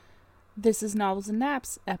This is Novels and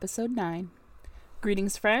Naps, Episode 9.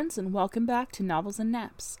 Greetings, friends, and welcome back to Novels and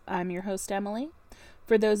Naps. I'm your host, Emily.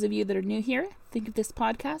 For those of you that are new here, think of this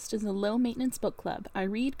podcast as a low-maintenance book club. I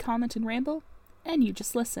read, comment, and ramble, and you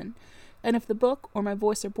just listen. And if the book or my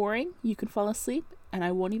voice are boring, you can fall asleep, and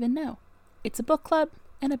I won't even know. It's a book club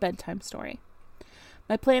and a bedtime story.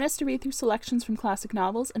 My plan is to read through selections from classic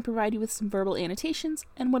novels and provide you with some verbal annotations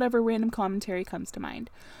and whatever random commentary comes to mind.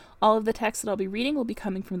 All of the text that I'll be reading will be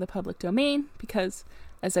coming from the public domain because,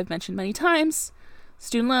 as I've mentioned many times,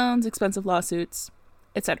 student loans, expensive lawsuits,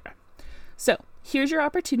 etc. So, here's your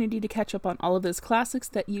opportunity to catch up on all of those classics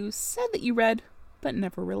that you said that you read, but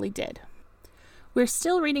never really did. We're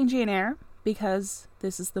still reading Jane Eyre because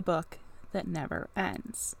this is the book that never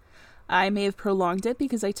ends. I may have prolonged it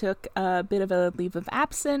because I took a bit of a leave of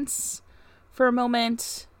absence for a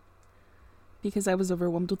moment because I was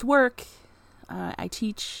overwhelmed with work. I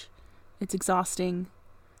teach. It's exhausting.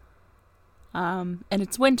 And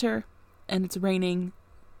it's winter. And it's raining.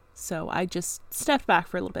 So I just stepped back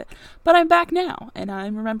for a little bit. But I'm back now. And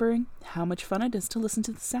I'm remembering how much fun it is to listen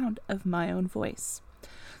to the sound of my own voice.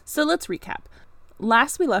 So let's recap.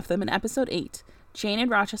 Last we left them in episode 8. Jane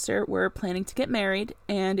and Rochester were planning to get married.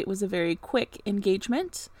 And it was a very quick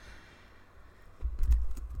engagement.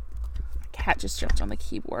 My cat just jumped on the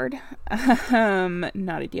keyboard.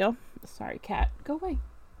 Not ideal. Sorry, cat. Go away.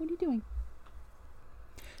 What are you doing?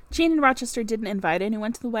 Jane and Rochester didn't invite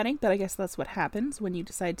anyone to the wedding, but I guess that's what happens when you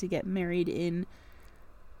decide to get married in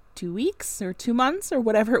 2 weeks or 2 months or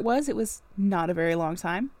whatever it was. It was not a very long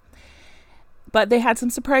time. But they had some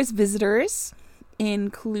surprise visitors,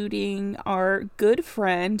 including our good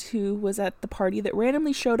friend who was at the party that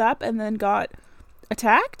randomly showed up and then got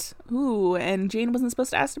attacked. Ooh, and Jane wasn't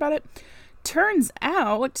supposed to ask about it. Turns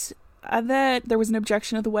out that there was an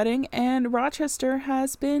objection at the wedding, and Rochester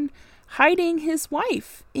has been hiding his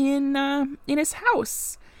wife in his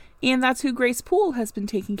house, and that's who Grace Poole has been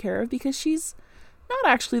taking care of because she's not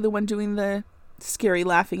actually the one doing the scary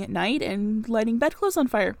laughing at night and lighting bedclothes on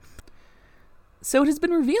fire. So it has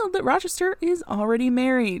been revealed that Rochester is already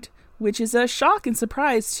married, which is a shock and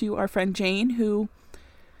surprise to our friend Jane, who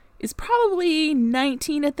is probably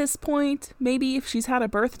 19 at this point, maybe if she's had a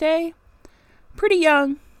birthday. Pretty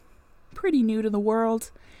young. Pretty new to the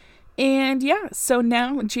world. And yeah, so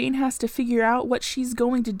now Jane has to figure out what she's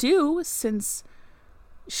going to do since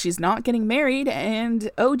she's not getting married. And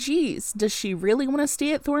oh geez, does she really want to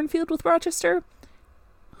stay at Thornfield with Rochester,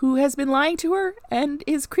 who has been lying to her and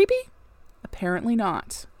is creepy? Apparently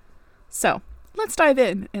not. So let's dive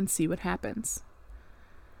in and see what happens.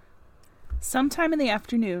 Sometime in the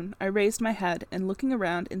afternoon, I raised my head and looking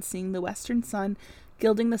around and seeing the western sun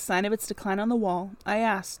gilding the sign of its decline on the wall, I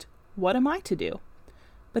asked, what am I to do?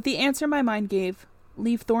 But the answer my mind gave,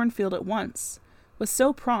 leave Thornfield at once, was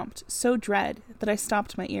so prompt, so dread, that I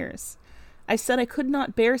stopped my ears. I said I could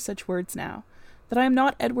not bear such words now. That I am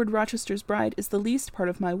not Edward Rochester's bride is the least part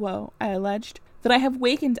of my woe, I alleged. That I have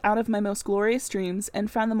wakened out of my most glorious dreams and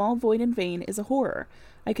found them all void and vain is a horror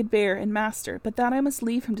I could bear and master, but that I must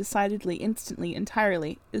leave him decidedly, instantly,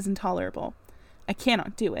 entirely, is intolerable. I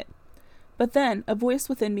cannot do it. But then a voice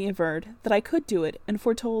within me averred that I could do it and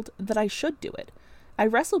foretold that I should do it. I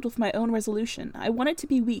wrestled with my own resolution. I wanted to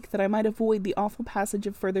be weak that I might avoid the awful passage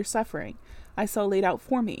of further suffering I saw laid out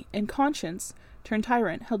for me, and conscience, turned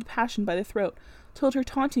tyrant, held passion by the throat, told her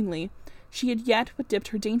tauntingly she had yet but dipped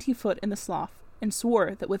her dainty foot in the slough, and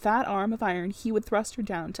swore that with that arm of iron he would thrust her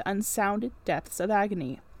down to unsounded depths of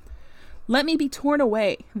agony. Let me be torn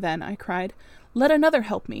away, then, I cried. Let another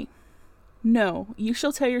help me. No, you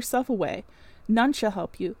shall tear yourself away. None shall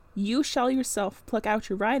help you. You shall yourself pluck out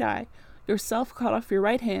your right eye, yourself cut off your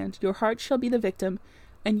right hand, your heart shall be the victim,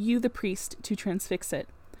 and you the priest to transfix it.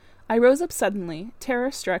 I rose up suddenly,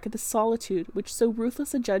 terror-struck at the solitude which so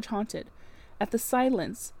ruthless a judge haunted, at the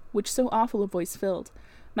silence which so awful a voice filled.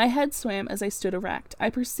 My head swam as I stood erect. I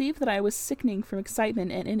perceived that I was sickening from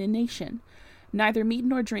excitement and indignation. Neither meat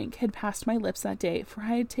nor drink had passed my lips that day, for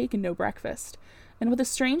I had taken no breakfast. And with a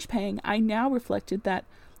strange pang, I now reflected that,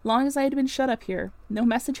 long as I had been shut up here, no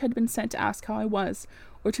message had been sent to ask how I was,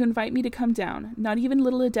 or to invite me to come down. Not even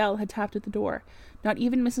little Adele had tapped at the door. Not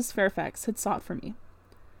even Mrs. Fairfax had sought for me.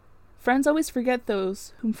 Friends always forget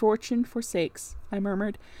those whom fortune forsakes, I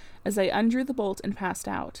murmured, as I undrew the bolt and passed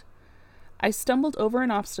out. I stumbled over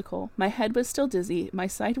an obstacle. My head was still dizzy, my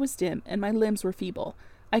sight was dim, and my limbs were feeble.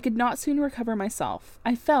 I could not soon recover myself.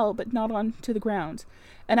 I fell, but not on to the ground.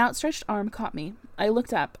 An outstretched arm caught me. I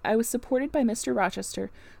looked up. I was supported by Mr.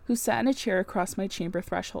 Rochester, who sat in a chair across my chamber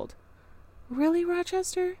threshold. Really,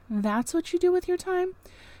 Rochester? That's what you do with your time?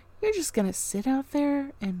 You're just gonna sit out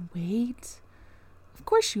there and wait? Of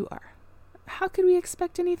course you are. How could we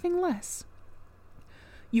expect anything less?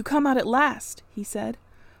 You come out at last, he said.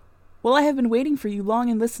 Well, I have been waiting for you long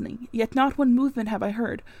and listening, yet not one movement have I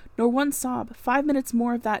heard, nor one sob. 5 minutes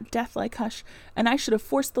more of that death-like hush, and I should have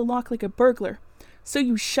forced the lock like a burglar. So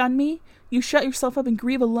you shun me? You shut yourself up and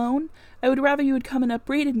grieve alone? I would rather you had come and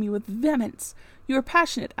upbraided me with vehemence. You are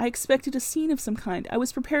passionate. I expected a scene of some kind. I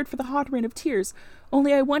was prepared for the hot rain of tears,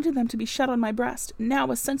 only I wanted them to be shed on my breast. Now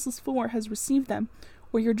a senseless fool has received them,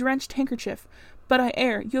 or your drenched handkerchief. But I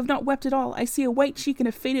err. You have not wept at all. I see a white cheek and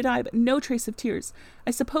a faded eye, but no trace of tears.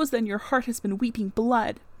 I suppose then your heart has been weeping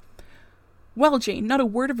blood. Well, Jane, not a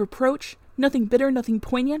word of reproach? Nothing bitter, nothing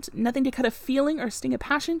poignant, nothing to cut a feeling or sting a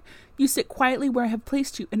passion? You sit quietly where I have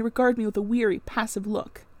placed you, and regard me with a weary, passive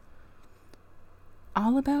look.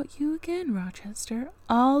 All about you again, Rochester.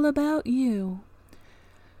 All about you.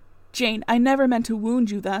 Jane, I never meant to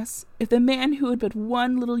wound you thus. If the man who had but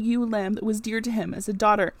one little ewe lamb that was dear to him as a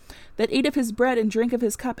daughter, that ate of his bread and drank of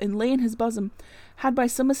his cup and lay in his bosom, had by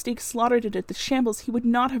some mistake slaughtered it at the shambles, he would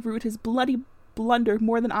not have rued his bloody blunder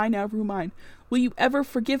more than I now rue mine. Will you ever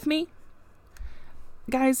forgive me?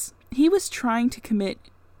 Guys, he was trying to commit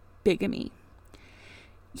bigamy.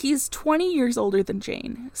 He's 20 years older than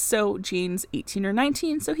Jane, so Jane's 18 or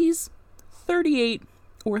 19, so he's 38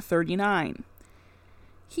 or 39.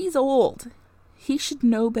 He's old. He should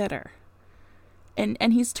know better. And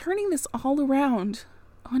he's turning this all around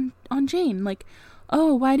on Jane. Like,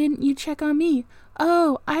 oh, why didn't you check on me?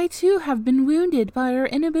 Oh, I too have been wounded by our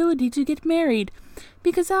inability to get married,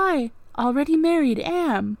 because I, already married,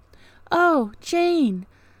 am. Oh, Jane,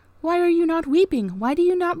 why are you not weeping? Why do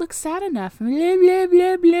you not look sad enough? Blah, blah,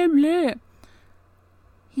 blah, blah, blah.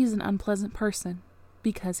 He's an unpleasant person,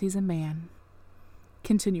 because he's a man.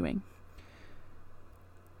 Continuing.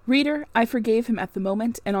 Reader, I forgave him at the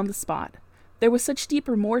moment and on the spot. There was such deep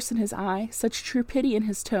remorse in his eye, such true pity in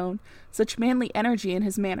his tone, such manly energy in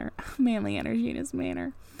his manner.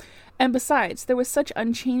 And besides, there was such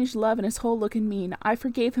unchanged love in his whole look and mien. I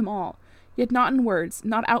forgave him all, yet not in words,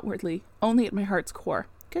 not outwardly, only at my heart's core.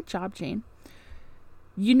 Good job, Jane.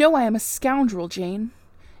 You know I am a scoundrel, Jane.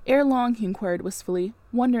 Ere long, he inquired wistfully,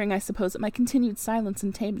 wondering, I suppose, at my continued silence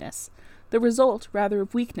and tameness, the result rather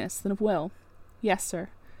of weakness than of will. Yes, sir.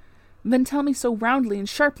 Then tell me so roundly and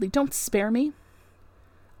sharply. Don't spare me.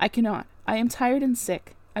 I cannot. I am tired and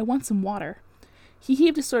sick. I want some water. He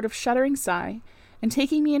heaved a sort of shuddering sigh, and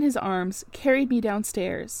taking me in his arms, carried me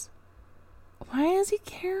downstairs. Why is he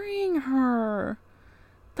carrying her?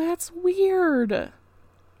 That's weird.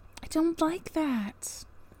 I don't like that.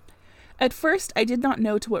 At first, I did not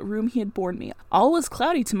know to what room he had borne me. All was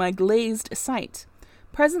cloudy to my glazed sight.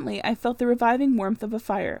 Presently, I felt the reviving warmth of a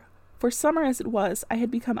fire. For summer as it was, I had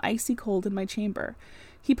become icy cold in my chamber.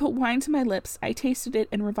 He put wine to my lips. I tasted it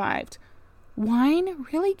and revived. Wine?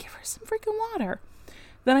 Really? Give her some freaking water.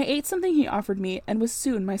 Then I ate something he offered me and was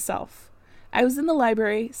soon myself. I was in the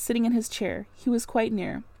library, sitting in his chair. He was quite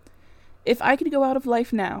near. If I could go out of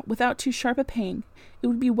life now, without too sharp a pang, it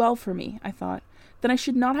would be well for me, I thought. Then I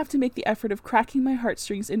should not have to make the effort of cracking my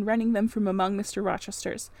heartstrings and rending them from among Mr.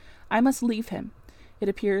 Rochester's. I must leave him. It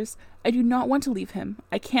appears I do not want to leave him.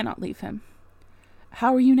 I cannot leave him.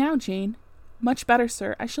 How are you now, Jane? Much better,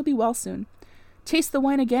 sir. I shall be well soon. Taste the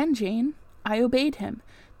wine again, Jane. I obeyed him.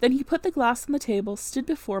 Then he put the glass on the table, stood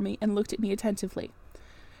before me, and looked at me attentively.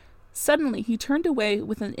 Suddenly he turned away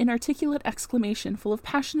with an inarticulate exclamation full of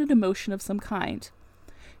passionate emotion of some kind.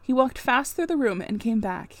 He walked fast through the room and came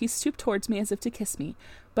back. He stooped towards me as if to kiss me,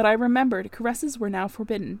 but I remembered caresses were now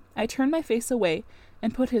forbidden. I turned my face away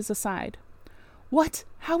and put his aside. What?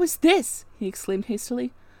 How is this? He exclaimed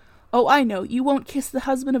hastily. Oh, I know. You won't kiss the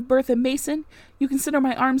husband of Bertha Mason? You consider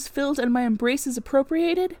my arms filled and my embraces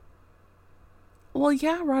appropriated? Well,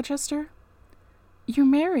 yeah, Rochester. You're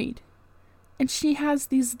married. And she has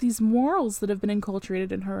these morals that have been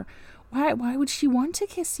inculcated in her. Why would she want to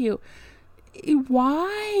kiss you?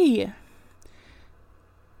 Why?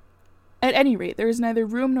 At any rate, there is neither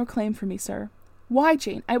room nor claim for me, sir. Why,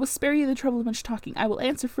 Jane? I will spare you the trouble of much talking. I will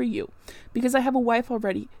answer for you. Because I have a wife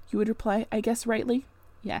already. You would reply, I guess rightly?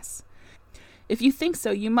 Yes. If you think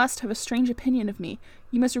so, you must have a strange opinion of me.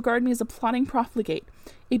 You must regard me as a plotting profligate,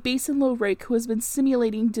 a base and low rake who has been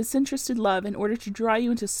simulating disinterested love in order to draw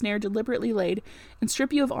you into a snare deliberately laid, and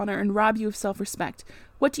strip you of honor and rob you of self-respect.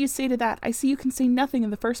 What do you say to that? I see you can say nothing in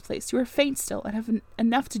the first place. You are faint still, and have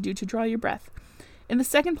enough to do to draw your breath. In the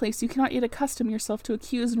second place, you cannot yet accustom yourself to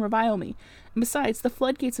accuse and revile me, and besides, the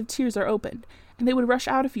floodgates of tears are opened, and they would rush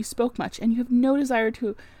out if you spoke much, and you have no desire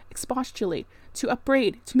to expostulate, to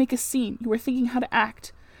upbraid, to make a scene. You are thinking how to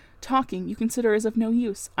act. Talking you consider is of no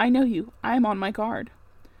use. I know you. I am on my guard.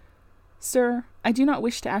 Sir, I do not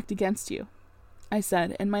wish to act against you. I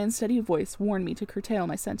said, and my unsteady voice warned me to curtail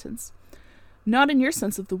my sentence. Not in your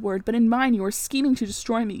sense of the word, but in mine you are scheming to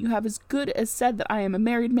destroy me. You have as good as said that I am a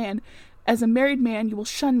married man. As a married man you will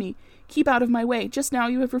shun me. Keep out of my way. Just now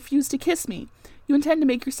you have refused to kiss me. You intend to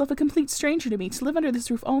make yourself a complete stranger to me, to live under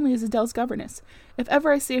this roof only as Adele's governess. If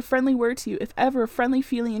ever I say a friendly word to you, if ever a friendly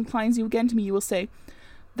feeling inclines you again to me, you will say,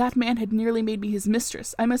 that man had nearly made me his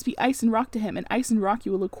mistress. I must be ice and rock to him, and ice and rock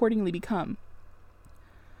you will accordingly become.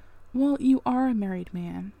 Well, you are a married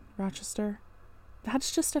man, Rochester.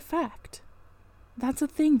 That's just a fact. That's a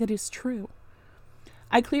thing that is true.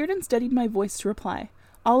 I cleared and steadied my voice to reply.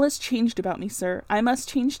 All has changed about me, sir. I must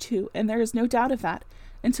change too, and there is no doubt of that.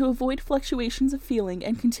 And to avoid fluctuations of feeling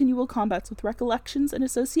and continual combats with recollections and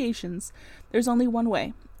associations, there's only one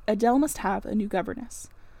way. Adele must have a new governess.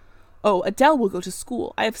 Oh, Adele will go to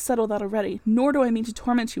school. I have settled that already. Nor do I mean to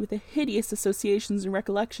torment you with the hideous associations and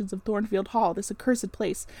recollections of Thornfield Hall, this accursed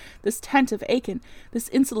place, this tent of Aiken, this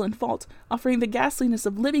insolent vault, offering the ghastliness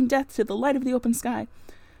of living death to the light of the open sky.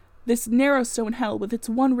 This narrow stone hell with its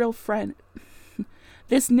one real friend.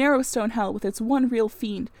 This narrow stone hell with its one real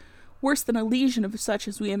fiend. Worse than a legion of such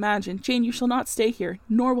as we imagine. Jane, you shall not stay here,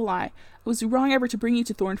 nor will I. I was wrong ever to bring you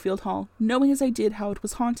to Thornfield Hall, knowing as I did how it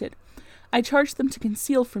was haunted. I charged them to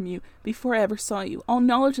conceal from you, before I ever saw you, all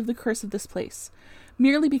knowledge of the curse of this place,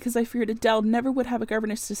 merely because I feared Adele never would have a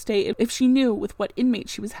governess to stay if she knew with what inmate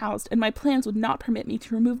she was housed, and my plans would not permit me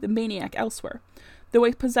to remove the maniac elsewhere. Though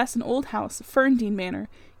I possess an old house, Ferndean Manor,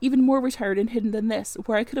 even more retired and hidden than this,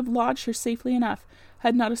 where I could have lodged her safely enough,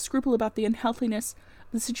 had not a scruple about the unhealthiness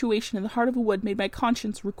of the situation in the heart of a wood made my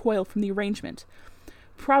conscience recoil from the arrangement.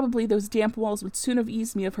 Probably those damp walls would soon have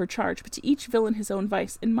eased me of her charge, but to each villain his own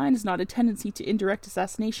vice, and mine is not a tendency to indirect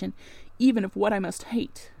assassination, even of what I must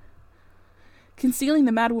hate. Concealing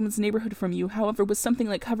the madwoman's neighborhood from you, however, was something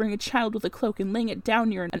like covering a child with a cloak and laying it down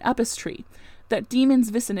near an upas tree. That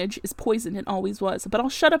demon's vicinage is poisoned and always was, but I'll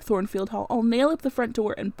shut up Thornfield Hall, I'll nail up the front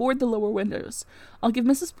door and board the lower windows. I'll give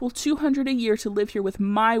Mrs. Poole $200 a year to live here with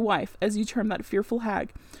my wife, as you term that fearful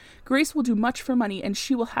hag. Grace will do much for money, and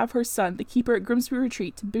she will have her son, the keeper at Grimsby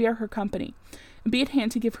Retreat, to bear her company, and be at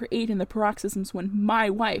hand to give her aid in the paroxysms when my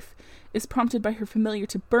wife is prompted by her familiar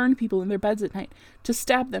to burn people in their beds at night, to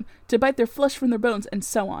stab them, to bite their flesh from their bones, and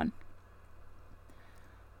so on.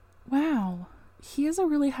 Wow, he has a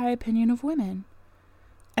really high opinion of women,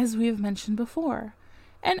 as we have mentioned before.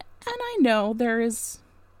 And I know there is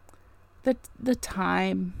the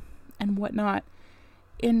time and whatnot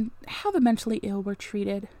in how the mentally ill were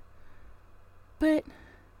treated. But,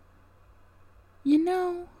 you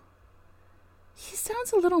know, he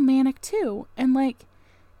sounds a little manic too, and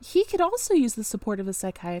he could also use the support of a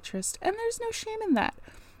psychiatrist, and there's no shame in that.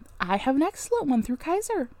 I have an excellent one through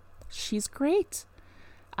Kaiser. She's great.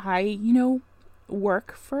 I,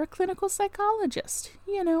 work for a clinical psychologist,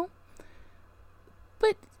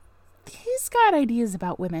 But he's got ideas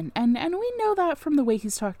about women, and we know that from the way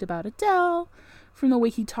he's talked about Adele, from the way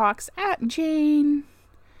he talks at Jane,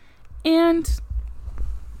 and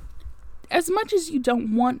as much as you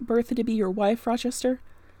don't want Bertha to be your wife, Rochester,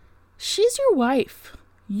 she's your wife.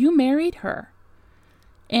 You married her.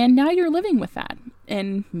 And now you're living with that.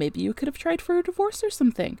 And maybe you could have tried for a divorce or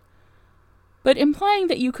something. But implying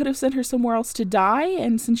that you could have sent her somewhere else to die,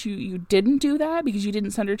 and since you didn't do that because you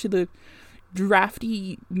didn't send her to the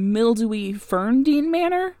drafty, mildewy Ferndean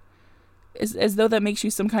Manor, as though that makes you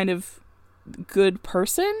some kind of good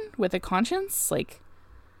person with a conscience?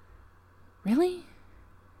 Really?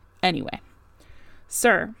 Anyway.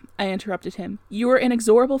 Sir, I interrupted him, you are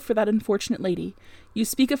inexorable for that unfortunate lady. You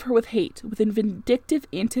speak of her with hate, with a vindictive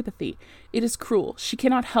antipathy. It is cruel. She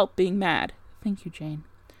cannot help being mad. Thank you, Jane.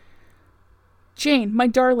 Jane, my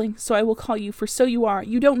darling, so I will call you, for so you are.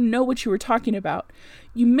 You don't know what you are talking about.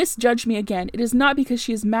 You misjudge me again. It is not because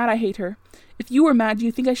she is mad I hate her. If you were mad, do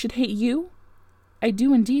you think I should hate you? I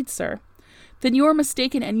do indeed, sir. Then you are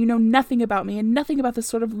mistaken, and you know nothing about me, and nothing about the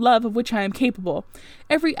sort of love of which I am capable.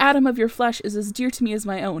 Every atom of your flesh is as dear to me as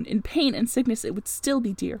my own. In pain and sickness it would still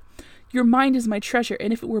be dear. Your mind is my treasure,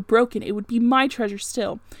 and if it were broken, it would be my treasure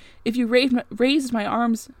still. If you raised my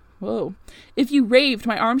arms... If you raved,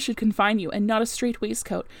 my arms should confine you, and not a strait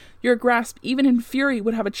waistcoat. Your grasp, even in fury,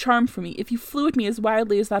 would have a charm for me. If you flew at me as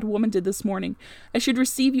wildly as that woman did this morning, I should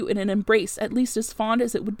receive you in an embrace, at least as fond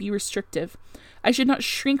as it would be restrictive. I should not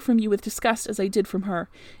shrink from you with disgust as I did from her.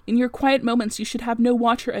 In your quiet moments you should have no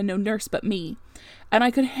watcher and no nurse but me. And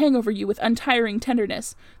I could hang over you with untiring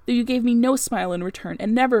tenderness, though you gave me no smile in return,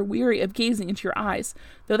 and never weary of gazing into your eyes,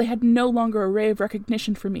 though they had no longer a ray of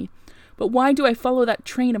recognition for me. But why do I follow that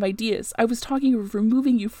train of ideas? I was talking of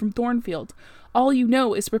removing you from Thornfield. All you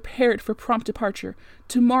know is prepared for prompt departure.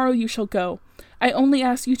 Tomorrow you shall go. I only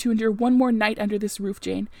ask you to endure one more night under this roof,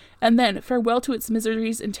 Jane, and then farewell to its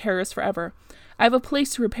miseries and terrors forever. I have a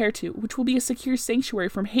place to repair to, which will be a secure sanctuary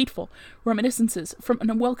from hateful reminiscences, from an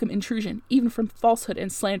unwelcome intrusion, even from falsehood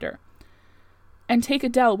and slander. And take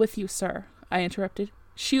Adele with you, sir, I interrupted.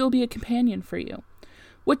 She will be a companion for you.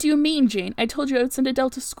 What do you mean, Jane? I told you I would send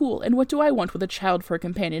Adele to school, and what do I want with a child for a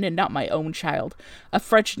companion, and not my own child? A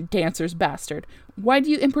French dancer's bastard. Why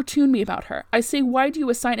do you importune me about her? I say, why do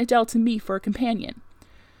you assign Adele to me for a companion?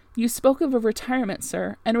 You spoke of a retirement,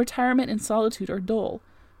 sir, and retirement and solitude are dull.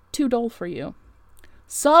 Too dull for you.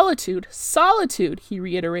 Solitude! Solitude! He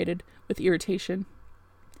reiterated, with irritation.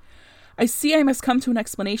 I see I must come to an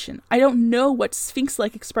explanation. I don't know what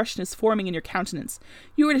sphinx-like expression is forming in your countenance.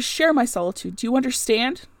 You are to share my solitude. Do you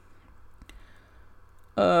understand?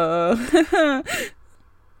 No,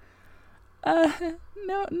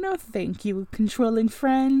 thank you, controlling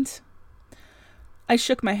friend. I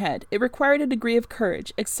shook my head. It required a degree of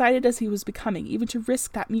courage, excited as he was becoming, even to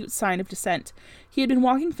risk that mute sign of dissent. He had been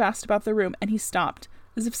walking fast about the room, and he stopped,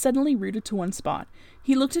 as if suddenly rooted to one spot.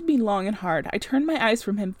 He looked at me long and hard. I turned my eyes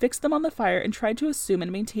from him, fixed them on the fire, and tried to assume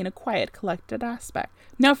and maintain a quiet, collected aspect.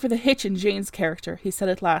 Now for the hitch in Jane's character, he said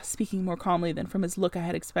at last, speaking more calmly than from his look I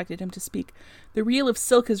had expected him to speak. The reel of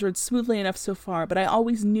silk has run smoothly enough so far, but I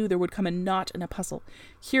always knew there would come a knot and a puzzle.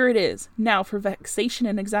 Here it is. Now for vexation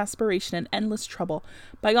and exasperation and endless trouble.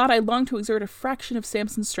 By God, I long to exert a fraction of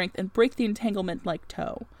Samson's strength and break the entanglement like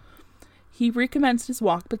tow. He recommenced his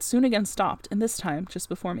walk, but soon again stopped, and this time just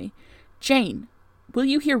before me. Jane, will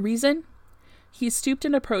you hear reason? He stooped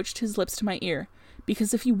and approached his lips to my ear.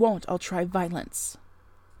 Because if you won't, I'll try violence.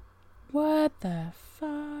 What the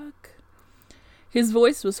fuck? His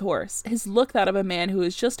voice was hoarse, his look that of a man who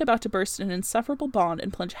is just about to burst an insufferable bond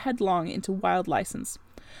and plunge headlong into wild license.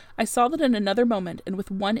 I saw that in another moment, and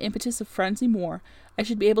with one impetus of frenzy more, I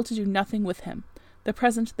should be able to do nothing with him. The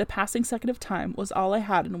present, the passing second of time, was all I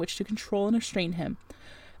had in which to control and restrain him.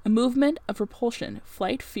 A movement of repulsion,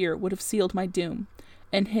 flight, fear would have sealed my doom,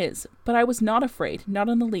 and his, but I was not afraid, not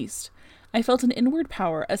in the least. I felt an inward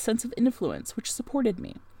power, a sense of influence, which supported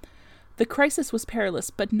me. The crisis was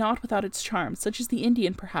perilous, but not without its charm, such as the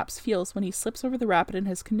Indian perhaps feels when he slips over the rapid in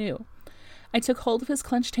his canoe. I took hold of his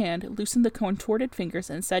clenched hand, loosened the contorted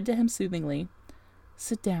fingers, and said to him soothingly,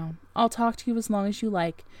 "Sit down. I'll talk to you as long as you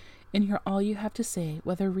like, and hear all you have to say,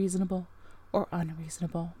 whether reasonable or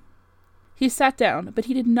unreasonable." He sat down, but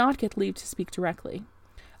he did not get leave to speak directly.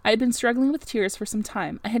 I had been struggling with tears for some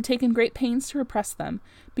time. I had taken great pains to repress them,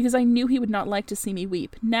 because I knew he would not like to see me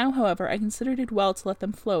weep. Now, however, I considered it well to let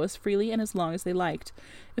them flow as freely and as long as they liked.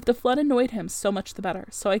 If the flood annoyed him, so much the better.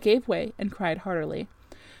 So I gave way, and cried heartily.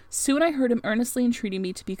 Soon I heard him earnestly entreating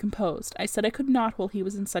me to be composed. I said I could not while he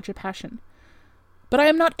was in such a passion. "But I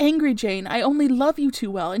am not angry, Jane. I only love you too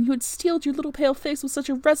well, and you had steeled your little pale face with such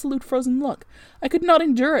a resolute frozen look. I could not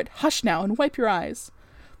endure it. Hush now, and wipe your eyes."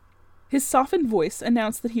 His softened voice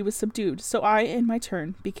announced that he was subdued, so I, in my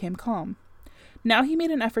turn, became calm. Now he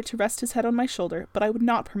made an effort to rest his head on my shoulder, but I would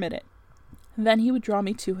not permit it. Then he would draw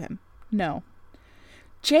me to him. No.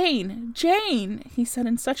 "Jane! Jane!" he said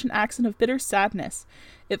in such an accent of bitter sadness.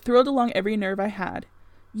 It thrilled along every nerve I had.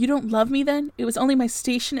 "You don't love me, then? It was only my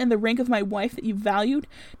station and the rank of my wife that you valued?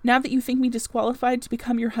 Now that you think me disqualified to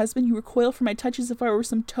become your husband, you recoil from my touch as if I were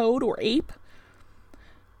some toad or ape?"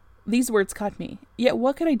 These words cut me. Yet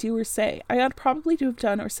what could I do or say? I ought probably to have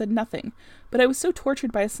done or said nothing, but I was so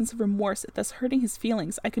tortured by a sense of remorse at thus hurting his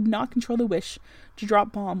feelings, I could not control the wish to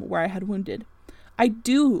drop balm where I had wounded. "I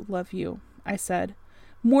do love you," I said,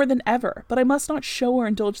 "more than ever, but I must not show or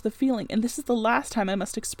indulge the feeling, and this is the last time I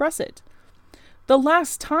must express it." "The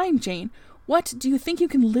last time, Jane! What, do you think you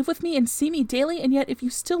can live with me and see me daily, and yet if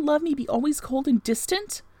you still love me be always cold and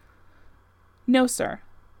distant?" "No, sir.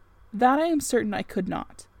 That I am certain I could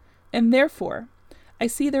not. And therefore, I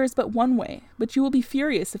see there is but one way, but you will be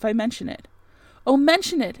furious if I mention it." "Oh,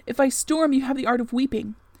 mention it! If I storm, you have the art of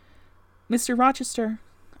weeping." "Mr. Rochester,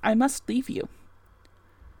 I must leave you."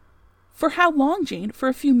 "For how long, Jane? For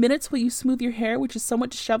a few minutes will you smooth your hair, which is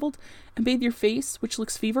somewhat dishevelled, and bathe your face, which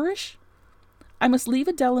looks feverish?" "I must leave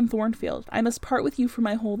Adele in Thornfield. I must part with you for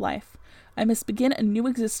my whole life. I must begin a new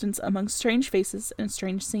existence among strange faces and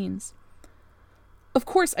strange scenes." "Of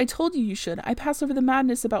course, I told you should. I pass over the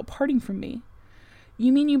madness about parting from me."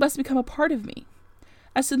 "You mean you must become a part of me?"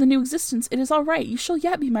 As to the new existence, it is all right. You shall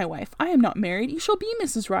yet be my wife. I am not married. You shall be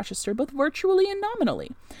Mrs. Rochester, both virtually and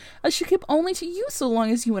nominally. I shall keep only to you so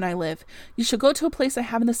long as you and I live. You shall go to a place I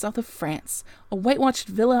have in the south of France, a whitewashed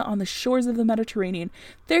villa on the shores of the Mediterranean.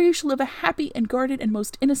 There you shall live a happy and guarded and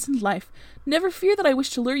most innocent life. Never fear that I wish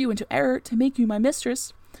to lure you into error, to make you my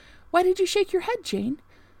mistress. Why did you shake your head, Jane?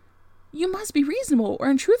 You must be reasonable, or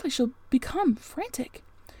in truth I shall become frantic.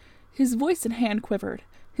 His voice and hand quivered.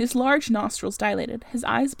 His large nostrils dilated, his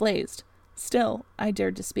eyes blazed. Still, I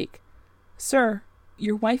dared to speak. Sir,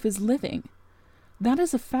 your wife is living. That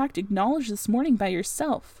is a fact acknowledged this morning by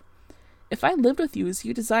yourself. If I lived with you as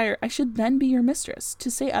you desire, I should then be your mistress. To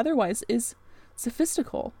say otherwise is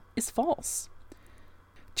sophistical, is false.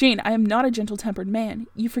 Jane, I am not a gentle-tempered man.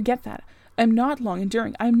 You forget that. I am not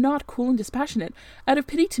long-enduring. I am not cool and dispassionate. Out of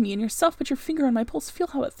pity to me and yourself, put your finger on my pulse, feel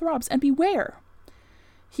how it throbs, and beware.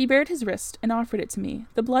 He bared his wrist and offered it to me.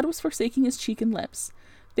 The blood was forsaking his cheek and lips.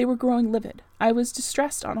 They were growing livid. I was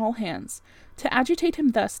distressed on all hands. To agitate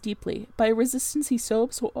him thus deeply, by a resistance he so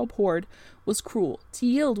abhorred, was cruel. To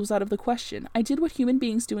yield was out of the question. I did what human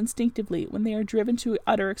beings do instinctively when they are driven to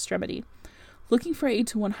utter extremity. Looking for aid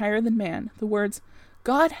to one higher than man, the words,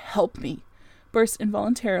 "God help me," burst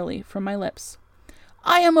involuntarily from my lips.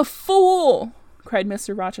 "I am a fool!" cried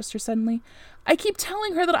Mr. Rochester suddenly. "I keep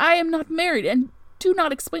telling her that I am not married, and do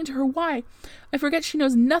not explain to her why. I forget she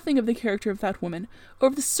knows nothing of the character of that woman, or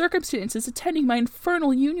of the circumstances attending my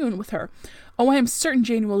infernal union with her. Oh, I am certain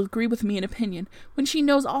Jane will agree with me in opinion, when she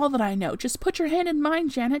knows all that I know. Just put your hand in mine,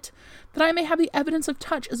 Janet, that I may have the evidence of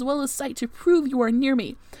touch as well as sight to prove you are near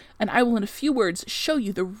me, and I will in a few words show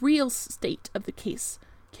you the real state of the case.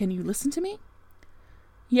 Can you listen to me?"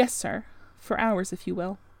 "Yes, sir, for hours, if you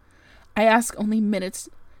will." "I ask only minutes.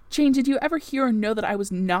 Jane, did you ever hear or know that I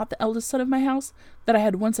was not the eldest son of my house? That I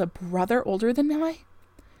had once a brother older than I?"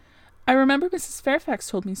 "I remember Mrs. Fairfax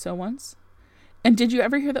told me so once." "And did you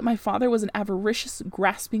ever hear that my father was an avaricious,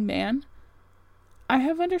 grasping man?" "I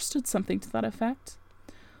have understood something to that effect."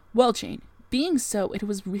 "Well, Jane, being so, it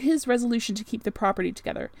was his resolution to keep the property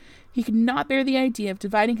together. He could not bear the idea of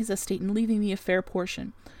dividing his estate and leaving me a fair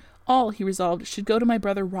portion. All, he resolved, should go to my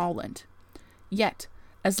brother Rowland. Yet,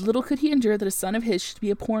 as little could he endure that a son of his should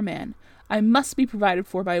be a poor man. I must be provided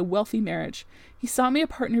for by a wealthy marriage. He sought me a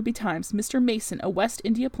partner betimes. Mr. Mason, a West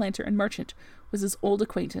India planter and merchant, was his old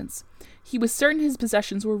acquaintance. He was certain his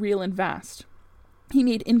possessions were real and vast. He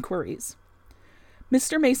made inquiries.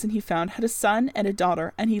 Mr. Mason, he found, had a son and a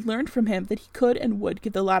daughter, and he learned from him that he could and would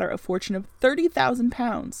give the latter a fortune of 30,000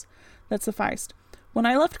 pounds. That sufficed. When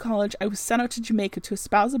I left college, I was sent out to Jamaica to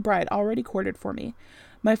espouse a bride already courted for me.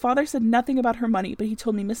 My father said nothing about her money, but he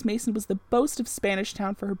told me Miss Mason was the boast of Spanish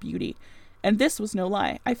Town for her beauty. And this was no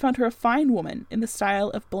lie. I found her a fine woman, in the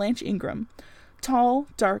style of Blanche Ingram, tall,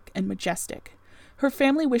 dark, and majestic. Her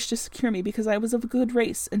family wished to secure me because I was of a good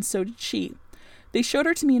race, and so did she. They showed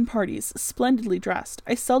her to me in parties, splendidly dressed.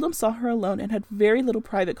 I seldom saw her alone, and had very little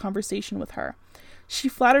private conversation with her. She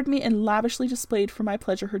flattered me and lavishly displayed for my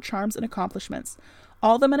pleasure her charms and accomplishments.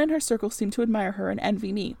 All the men in her circle seemed to admire her and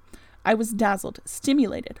envy me. I was dazzled,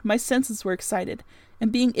 stimulated, my senses were excited,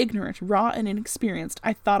 and being ignorant, raw, and inexperienced,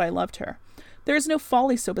 I thought I loved her. There is no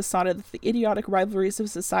folly so besotted that the idiotic rivalries of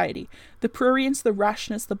society, the prurience, the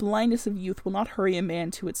rashness, the blindness of youth will not hurry a man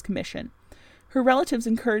to its commission. Her relatives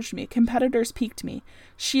encouraged me, competitors piqued me,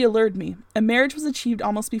 she allured me. A marriage was achieved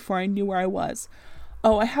almost before I knew where I was.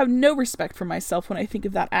 Oh, I have no respect for myself when I think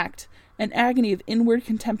of that act. An agony of inward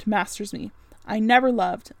contempt masters me. I never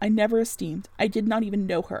loved, I never esteemed, I did not even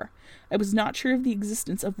know her. I was not sure of the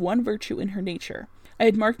existence of one virtue in her nature. I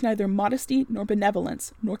had marked neither modesty, nor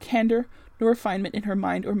benevolence, nor candor, nor refinement in her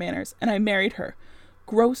mind or manners, and I married her.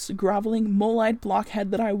 Gross, grovelling, mole-eyed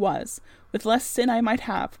blockhead that I was, with less sin I might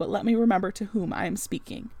have, but let me remember to whom I am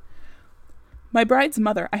speaking. My bride's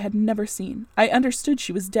mother I had never seen. I understood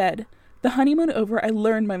she was dead. The honeymoon over, I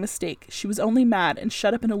learned my mistake. She was only mad, and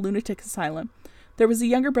shut up in a lunatic asylum. There was a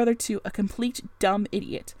younger brother too, a complete dumb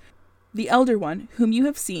idiot. The elder one, whom you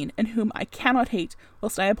have seen, and whom I cannot hate,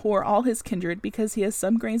 whilst I abhor all his kindred, because he has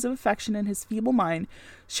some grains of affection in his feeble mind,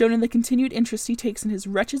 shown in the continued interest he takes in his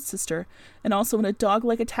wretched sister, and also in a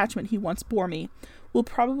dog-like attachment he once bore me, will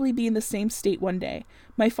probably be in the same state one day.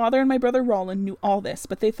 My father and my brother Rowland knew all this,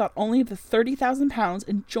 but they thought only of the 30,000 pounds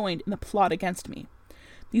and joined in the plot against me.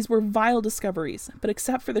 These were vile discoveries, but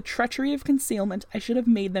except for the treachery of concealment, I should have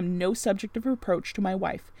made them no subject of reproach to my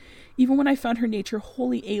wife, even when I found her nature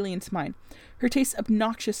wholly alien to mine, her tastes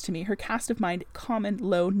obnoxious to me, her cast of mind common,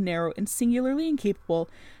 low, narrow, and singularly incapable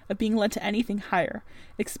of being led to anything higher,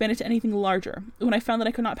 expanded to anything larger, when I found that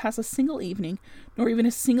I could not pass a single evening, nor even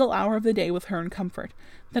a single hour of the day with her in comfort.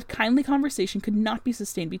 That kindly conversation could not be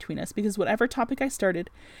sustained between us, because whatever topic I started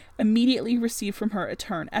immediately received from her a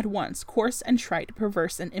turn, at once coarse and trite,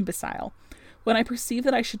 perverse and imbecile. When I perceived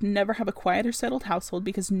that I should never have a quiet or settled household,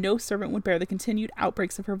 because no servant would bear the continued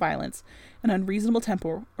outbreaks of her violence and unreasonable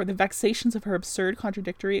temper, or the vexations of her absurd,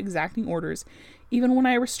 contradictory, exacting orders, even when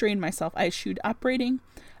I restrained myself, I eschewed upbraiding,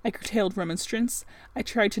 I curtailed remonstrance, I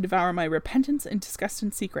tried to devour my repentance and disgust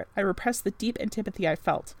in secret, I repressed the deep antipathy I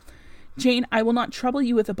felt. Jane, I will not trouble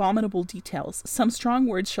you with abominable details. Some strong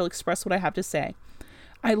words shall express what I have to say.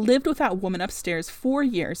 I lived with that woman upstairs 4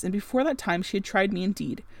 years, and before that time she had tried me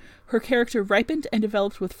indeed. Her character ripened and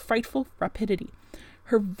developed with frightful rapidity.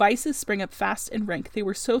 Her vices sprang up fast and rank. They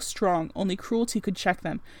were so strong, only cruelty could check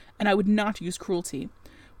them, and I would not use cruelty.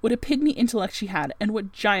 What a pygmy intellect she had, and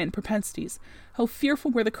what giant propensities! How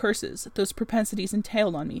fearful were the curses those propensities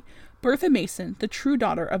entailed on me! Bertha Mason, the true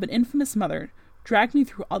daughter of an infamous mother, dragged me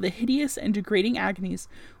through all the hideous and degrading agonies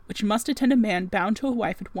which must attend a man bound to a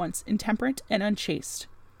wife at once intemperate and unchaste.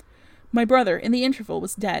 My brother, in the interval,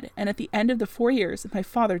 was dead, and at the end of the 4 years my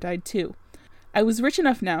father died too. I was rich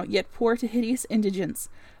enough now, yet poor to hideous indigence.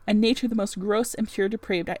 A nature the most gross and pure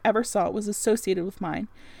depraved I ever saw was associated with mine,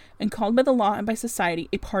 and called by the law and by society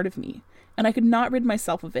a part of me, and I could not rid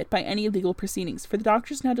myself of it by any legal proceedings, for the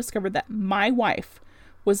doctors now discovered that my wife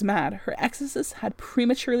was mad. Her excesses had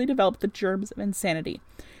prematurely developed the germs of insanity.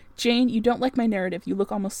 Jane, you don't like my narrative. You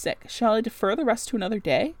look almost sick. Shall I defer the rest to another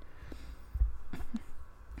day?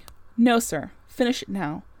 No, sir. Finish it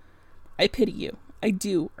now. I pity you. I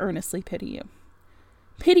do earnestly pity you.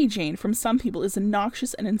 Pity, Jane, from some people is a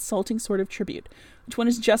noxious and insulting sort of tribute, which one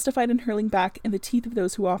is justified in hurling back in the teeth of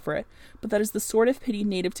those who offer it, but that is the sort of pity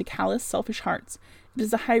native to callous, selfish hearts. It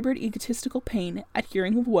is a hybrid egotistical pain at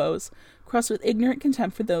hearing of woes, crossed with ignorant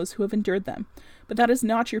contempt for those who have endured them. But that is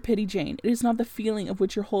not your pity, Jane. It is not the feeling of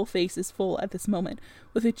which your whole face is full at this moment,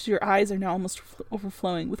 with which your eyes are now almost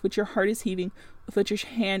overflowing, with which your heart is heaving, with which your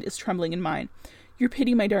hand is trembling in mine. Your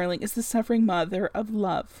pity, my darling, is the suffering mother of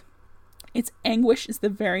love. Its anguish is the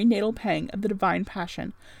very natal pang of the divine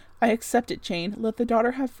passion. I accept it, Jane. Let the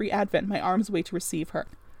daughter have free advent. My arms wait to receive her.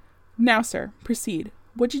 Now, sir, proceed.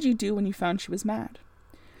 What did you do when you found she was mad?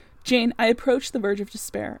 Jane, I approached the verge of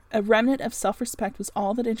despair. A remnant of self-respect was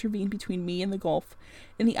all that intervened between me and the gulf.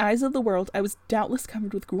 In the eyes of the world, I was doubtless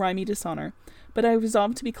covered with grimy dishonor, but I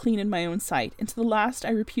resolved to be clean in my own sight, and to the last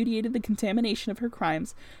I repudiated the contamination of her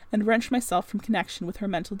crimes, and wrenched myself from connection with her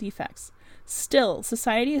mental defects. Still,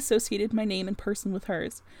 society associated my name and person with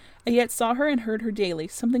hers. I yet saw her and heard her daily,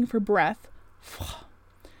 something of her breath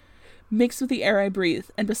mixed with the air I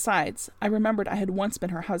breathed, and besides, I remembered I had once been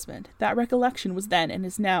her husband. That recollection was then and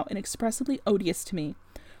is now inexpressibly odious to me.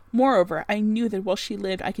 Moreover, I knew that while she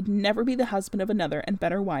lived I could never be the husband of another and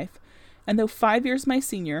better wife, and though 5 years my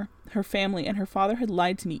senior, her family and her father had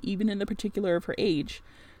lied to me even in the particular of her age,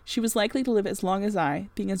 she was likely to live as long as I,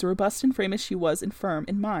 being as robust in frame as she was infirm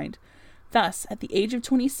in mind. Thus, at the age of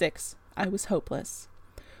 26, I was hopeless.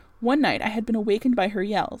 One night I had been awakened by her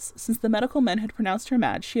yells. Since the medical men had pronounced her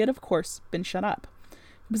mad, she had, of course, been shut up.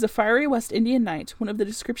 It was a fiery West Indian night, one of the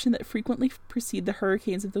description that frequently precede the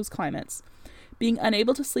hurricanes of those climates. Being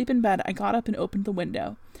unable to sleep in bed, I got up and opened the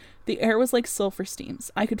window. The air was like sulphur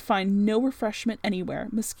steams. I could find no refreshment anywhere.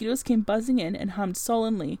 Mosquitoes came buzzing in and hummed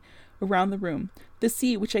sullenly around the room. The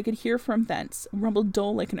sea, which I could hear from thence, rumbled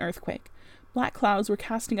dull like an earthquake. Black clouds were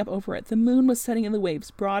casting up over it. The moon was setting in the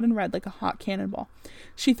waves, broad and red like a hot cannonball.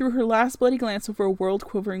 She threw her last bloody glance over a world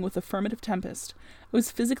quivering with affirmative tempest. I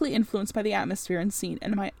was physically influenced by the atmosphere and scene,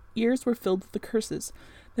 and my ears were filled with the curses.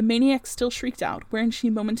 The maniac still shrieked out, wherein she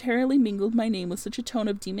momentarily mingled my name with such a tone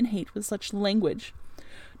of demon hate, with such language.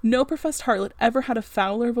 No professed harlot ever had a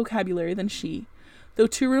fouler vocabulary than she. Though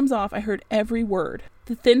 2 rooms off, I heard every word,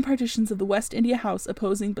 the thin partitions of the West India house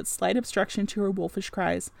opposing but slight obstruction to her wolfish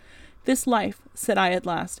cries. This life, said I at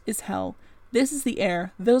last, is hell. This is the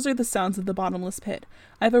air. Those are the sounds of the bottomless pit.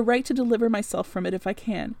 I have a right to deliver myself from it if I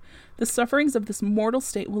can. The sufferings of this mortal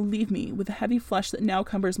state will leave me with the heavy flesh that now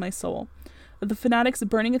cumbers my soul. Of the fanatic's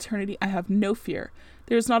burning eternity I have no fear.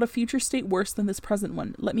 There is not a future state worse than this present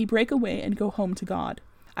one. Let me break away and go home to God.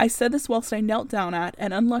 I said this whilst I knelt down at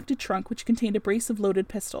and unlocked a trunk which contained a brace of loaded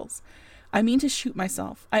pistols. I mean to shoot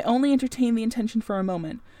myself. I only entertained the intention for a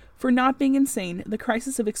moment. For not being insane, the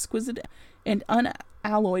crisis of exquisite and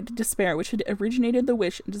unalloyed despair which had originated the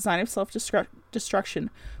wish and design of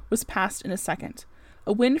self-destruction was past in a second.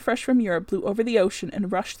 A wind fresh from Europe blew over the ocean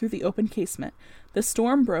and rushed through the open casement. The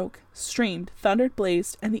storm broke, streamed, thundered,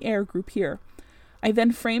 blazed, and the air grew pure. I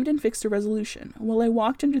then framed and fixed a resolution, while I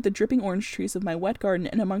walked under the dripping orange trees of my wet garden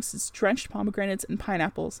and amongst its drenched pomegranates and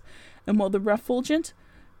pineapples, and while the refulgent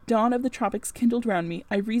dawn of the tropics kindled round me,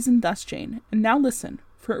 I reasoned thus, Jane, and now listen,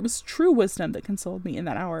 for it was true wisdom that consoled me in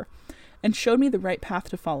that hour, and showed me the right path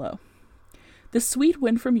to follow. The sweet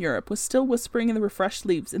wind from Europe was still whispering in the refreshed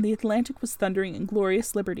leaves, and the Atlantic was thundering in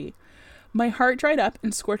glorious liberty. My heart dried up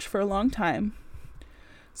and scorched for a long time,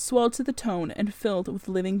 swelled to the tone, and filled with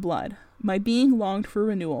living blood. My being longed for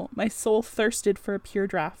renewal, my soul thirsted for a pure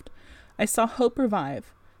draught. I saw hope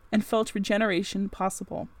revive, and felt regeneration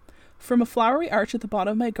possible. From a flowery arch at the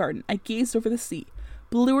bottom of my garden, I gazed over the sea.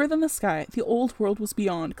 Bluer than the sky, the old world was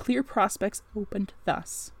beyond. Clear prospects opened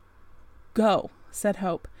thus. "Go," said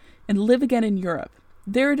Hope, "and live again in Europe.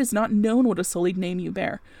 There it is not known what a sullied name you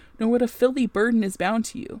bear, nor what a filthy burden is bound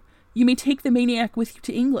to you. You may take the maniac with you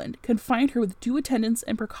to England, confine her with due attendance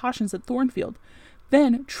and precautions at Thornfield.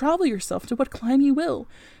 Then travel yourself to what clime you will,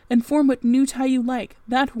 and form what new tie you like.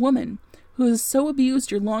 That woman, who has so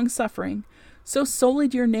abused your long suffering, so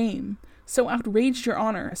sullied your name, so outraged your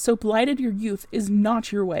honor, so blighted your youth, is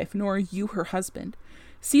not your wife, nor are you her husband.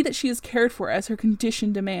 See that she is cared for as her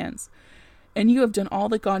condition demands, and you have done all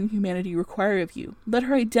that God and humanity require of you. Let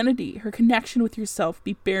her identity, her connection with yourself,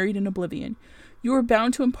 be buried in oblivion. You are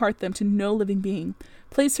bound to impart them to no living being.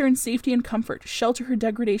 Place her in safety and comfort, shelter her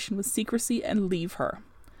degradation with secrecy, and leave her."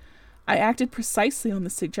 I acted precisely on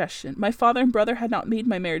this suggestion. My father and brother had not made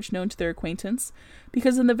my marriage known to their acquaintance,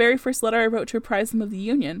 because in the very first letter I wrote to apprise them of the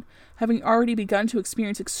union, having already begun to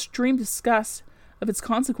experience extreme disgust of its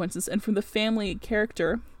consequences, and from the family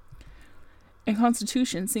character and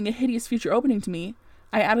constitution, seeing a hideous future opening to me,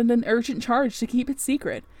 I added an urgent charge to keep it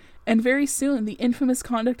secret. And very soon the infamous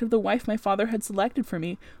conduct of the wife my father had selected for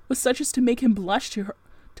me was such as to make him blush to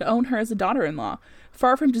own her as a daughter-in-law.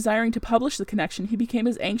 Far from desiring to publish the connection, he became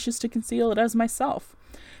as anxious to conceal it as myself.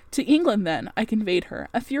 To England, then, I conveyed her.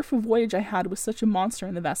 A fearful voyage I had with such a monster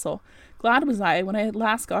in the vessel. Glad was I when I at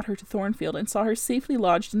last got her to Thornfield, and saw her safely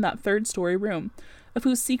lodged in that third-story room, of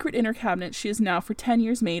whose secret inner cabinet she has now for 10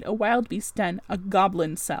 years made a wild beast den, a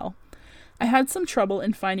goblin cell. I had some trouble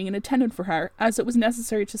in finding an attendant for her, as it was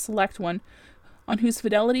necessary to select one on whose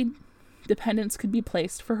fidelity dependence could be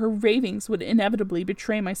placed, for her ravings would inevitably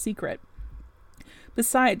betray my secret.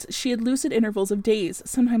 Besides, she had lucid intervals of days,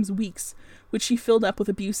 sometimes weeks, which she filled up with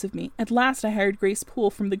abuse of me. At last I hired Grace Poole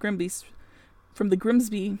from the Grimsby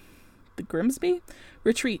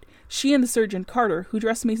retreat. She and the surgeon, Carter, who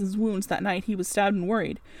dressed Mason's wounds that night he was stabbed and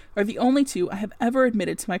worried, are the only two I have ever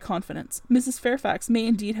admitted to my confidence. Mrs. Fairfax may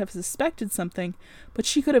indeed have suspected something, but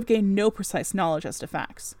she could have gained no precise knowledge as to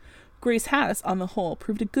facts. Grace has, on the whole,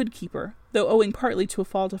 proved a good keeper, though owing partly to a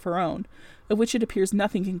fault of her own, of which it appears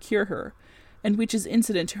nothing can cure her, and which is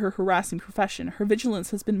incident to her harassing profession. Her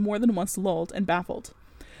vigilance has been more than once lulled and baffled.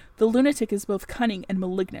 The lunatic is both cunning and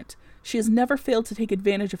malignant. She has never failed to take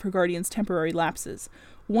advantage of her guardian's temporary lapses,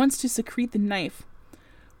 once to secrete the knife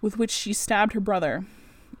with which she stabbed her brother,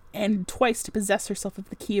 and twice to possess herself of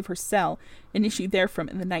the key of her cell and issue therefrom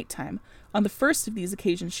in the night time. On the first of these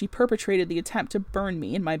occasions she perpetrated the attempt to burn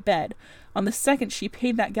me in my bed. On the second she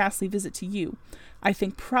paid that ghastly visit to you. I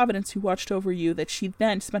thank Providence who watched over you that she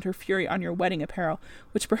then spent her fury on your wedding apparel,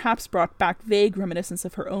 which perhaps brought back vague reminiscence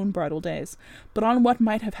of her own bridal days. But on what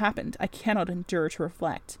might have happened I cannot endure to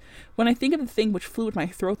reflect. When I think of the thing which flew at my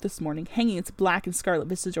throat this morning, hanging its black and scarlet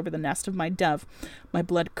visage over the nest of my dove, my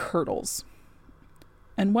blood curdles.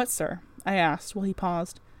 "And what, sir," I asked, while he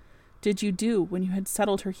paused, "did you do when you had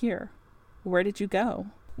settled her here? Where did you go?"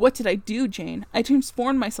 "What did I do, Jane? I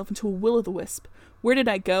transformed myself into a will-o'-the-wisp. Where did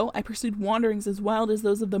I go? I pursued wanderings as wild as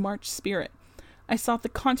those of the March spirit. I sought the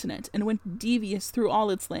continent, and went devious through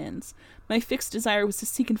all its lands. My fixed desire was to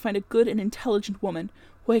seek and find a good and intelligent woman,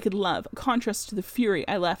 who I could love, a contrast to the fury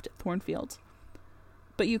I left at Thornfield."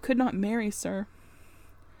 "But you could not marry, sir."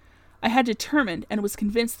 "I had determined, and was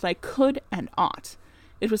convinced that I could and ought.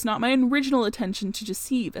 It was not my original intention to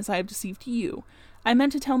deceive as I have deceived you. I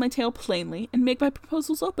meant to tell my tale plainly, and make my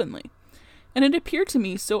proposals openly. And it appeared to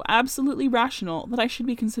me so absolutely rational that I should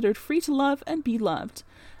be considered free to love and be loved.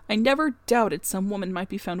 I never doubted some woman might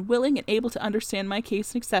be found willing and able to understand my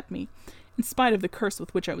case and accept me, in spite of the curse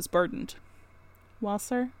with which I was burdened." "Well,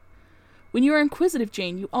 sir?" "When you are inquisitive,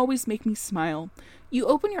 Jane, you always make me smile. You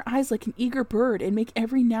open your eyes like an eager bird, and make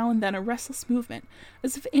every now and then a restless movement,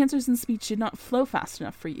 as if answers in speech did not flow fast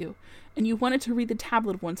enough for you, and you wanted to read the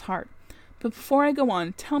tablet of one's heart. But before I go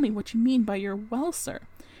on, tell me what you mean by your 'well, sir.'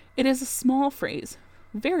 It is a small phrase,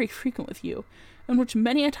 very frequent with you, and which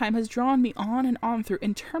many a time has drawn me on and on through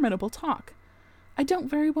interminable talk. I don't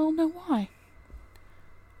very well know why."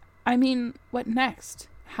 "I mean, what next?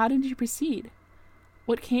 How did you proceed?"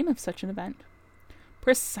 What came of such an event?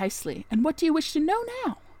 Precisely. And what do you wish to know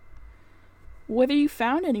now? Whether you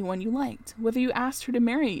found anyone you liked, whether you asked her to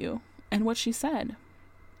marry you, and what she said.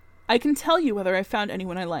 I can tell you whether I found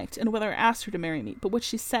anyone I liked, and whether I asked her to marry me, but what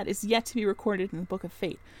she said is yet to be recorded in the Book of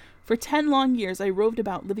Fate. For 10 long years I roved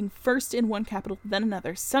about, living first in one capital, then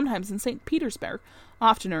another, sometimes in St. Petersburg,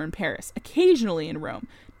 oftener in Paris, occasionally in Rome,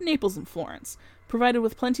 Naples and Florence. Provided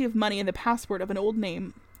with plenty of money and the passport of an old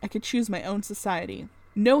name, I could choose my own society.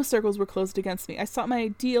 No circles were closed against me. I sought my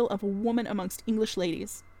ideal of a woman amongst English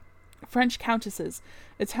ladies, French countesses,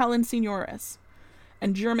 Italian signoras,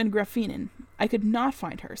 and German Gräfinnen. I could not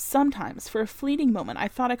find her. Sometimes, for a fleeting moment, I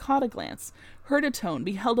thought I caught a glance, heard a tone,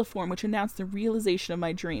 beheld a form which announced the realization of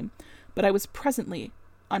my dream, but I was presently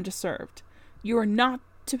undisturbed. You are not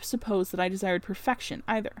to suppose that I desired perfection,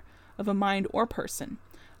 either, of a mind or person.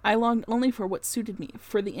 I longed only for what suited me,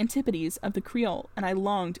 for the antipodes of the Creole, and I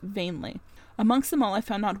longed vainly. Amongst them all I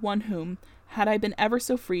found not one whom, had I been ever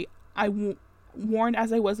so free, warned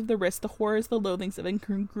as I was of the risks, the horrors, the loathings of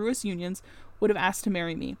incongruous unions, would have asked to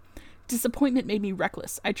marry me. Disappointment made me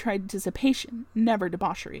reckless. I tried dissipation, never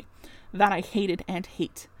debauchery. That I hated and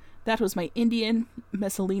hate. That was my Indian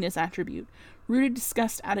Messalina's attribute. Rooted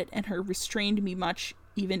disgust at it and her restrained me much,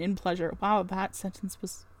 even in pleasure. Wow, that sentence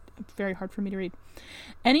was very hard for me to read.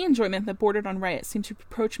 Any enjoyment that bordered on riot seemed to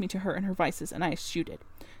approach me to her and her vices, and I eschewed it.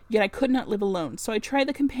 Yet I could not live alone, so I tried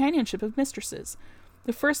the companionship of mistresses.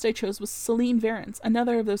 The first I chose was Celine Varens,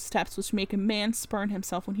 another of those steps which make a man spurn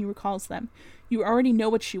himself when he recalls them. You already know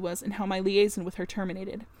what she was and how my liaison with her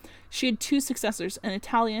terminated. She had 2 successors, an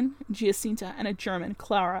Italian, Giacinta, and a German,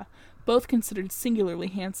 Clara, both considered singularly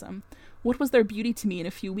handsome. What was their beauty to me in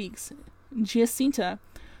a few weeks? Giacinta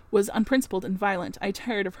was unprincipled and violent. I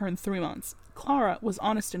tired of her in 3 months. Clara was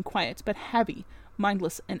honest and quiet, but heavy,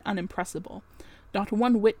 mindless, and unimpressible. Not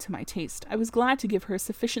one whit to my taste. I was glad to give her a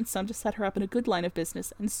sufficient sum to set her up in a good line of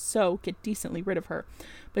business, and so get decently rid of her.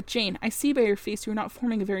 But Jane, I see by your face you are not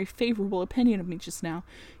forming a very favourable opinion of me just now.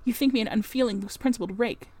 You think me an unfeeling, loose-principled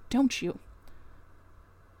rake, don't you?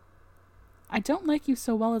 I don't like you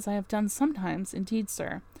so well as I have done sometimes, indeed,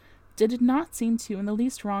 sir. Did it not seem to you in the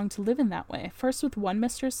least wrong to live in that way, first with one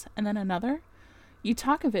mistress and then another? You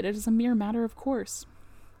talk of it as a mere matter of course.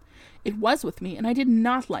 It was with me, and I did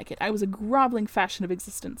not like it. I was a grovelling fashion of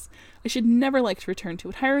existence. I should never like to return to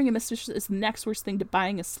it. Hiring a mistress is the next worst thing to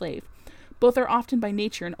buying a slave. Both are often by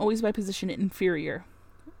nature and always by position inferior.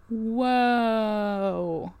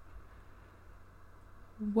 Whoa,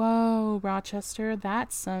 Rochester,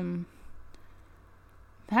 that's some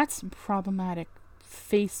problematic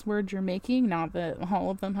face word you're making. Not that all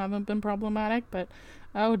of them haven't been problematic, but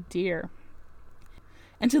oh dear.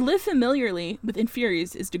 And to live familiarly with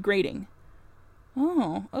inferiors is degrading.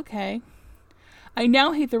 Oh, okay. I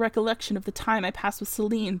now hate the recollection of the time I passed with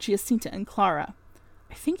Celine, Giacinta, and Clara.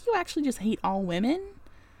 I think you actually just hate all women?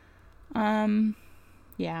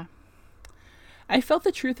 Yeah. I felt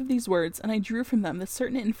the truth of these words, and I drew from them the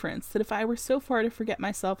certain inference that if I were so far to forget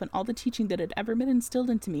myself and all the teaching that had ever been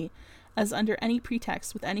instilled into me, as under any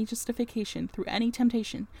pretext, with any justification, through any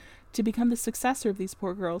temptation, to become the successor of these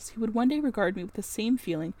poor girls, he would one day regard me with the same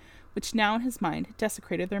feeling which now in his mind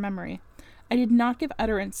desecrated their memory. I did not give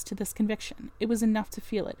utterance to this conviction. It was enough to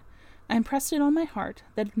feel it. I impressed it on my heart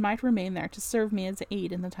that it might remain there to serve me as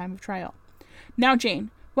aid in the time of trial. Now, Jane,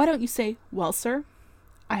 why don't you say, well, sir?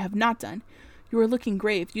 I have not done. You are looking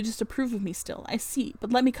grave. You disapprove of me still. I see,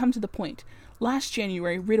 but let me come to the point. Last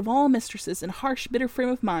January, rid of all mistresses, in harsh, bitter frame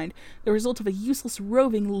of mind, the result of a useless,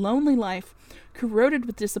 roving, lonely life, corroded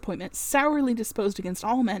with disappointment, sourly disposed against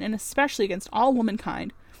all men, and especially against all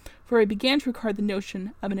womankind, for I began to regard the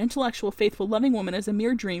notion of an intellectual, faithful, loving woman as a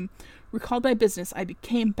mere dream. Recalled by business, I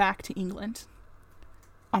came back to England.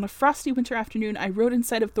 On a frosty winter afternoon, I rode in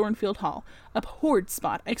sight of Thornfield Hall, a horrid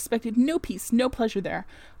spot. I expected no peace, no pleasure there.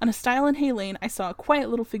 On a stile in Hay Lane, I saw a quiet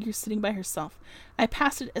little figure sitting by herself. I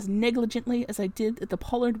passed it as negligently as I did at the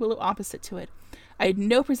pollard willow opposite to it. I had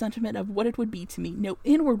no presentiment of what it would be to me, no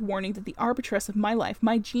inward warning that the arbitress of my life,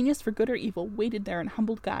 my genius for good or evil, waited there in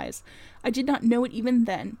humbled guise. I did not know it even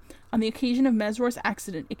then. On the occasion of Mesrour's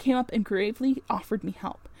accident, it came up and gravely offered me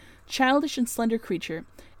help. Childish and slender creature,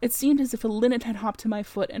 it seemed as if a linnet had hopped to my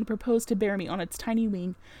foot and proposed to bear me on its tiny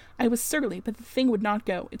wing. I was surly, but the thing would not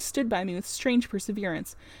go. It stood by me with strange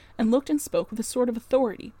perseverance, and looked and spoke with a sort of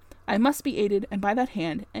authority. I must be aided, and by that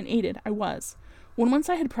hand, and aided I was. When once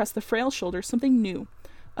I had pressed the frail shoulder, something new,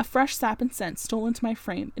 a fresh sap and scent, stole into my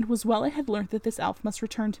frame. It was well I had learnt that this elf must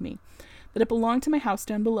return to me, that it belonged to my house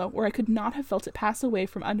down below, or I could not have felt it pass away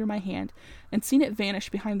from under my hand, and seen it vanish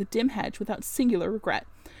behind the dim hedge without singular regret.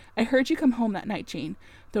 I heard you come home that night, Jane,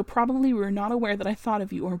 though probably we were not aware that I thought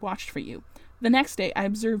of you or watched for you. The next day I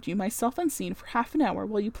observed you, myself unseen, for half an hour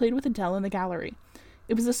while you played with Adele in the gallery.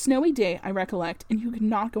 It was a snowy day, I recollect, and you could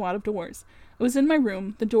not go out of doors. I was in my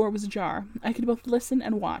room, the door was ajar. I could both listen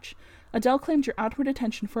and watch. Adele claimed your outward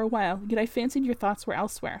attention for a while, yet I fancied your thoughts were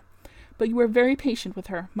elsewhere. But you were very patient with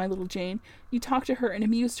her, my little Jane. You talked to her and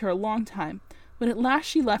amused her a long time. When at last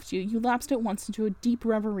she left you, you lapsed at once into a deep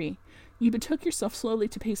reverie. You betook yourself slowly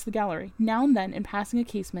to pace the gallery. Now and then, in passing a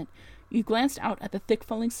casement, you glanced out at the thick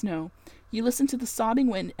falling snow. You listened to the sobbing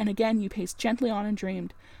wind, and again you paced gently on and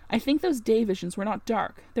dreamed. I think those day visions were not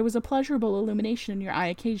dark. There was a pleasurable illumination in your eye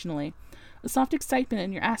occasionally, a soft excitement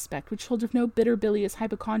in your aspect, which told of no bitter bilious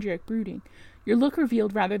hypochondriac brooding. Your look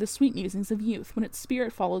revealed rather the sweet musings of youth, when its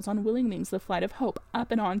spirit follows on willing wings the flight of hope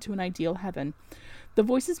up and on to an ideal heaven. The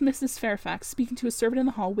voices of Mrs. Fairfax speaking to a servant in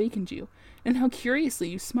the hall wakened you, and how curiously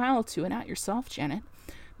you smiled to and at yourself, Janet.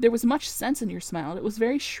 There was much sense in your smile. It was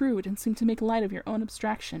very shrewd, and seemed to make light of your own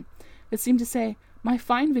abstraction. It seemed to say, my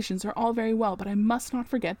fine visions are all very well, but I must not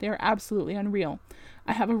forget they are absolutely unreal.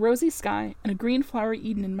 I have a rosy sky and a green flowery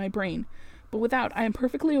Eden in my brain, but without, I am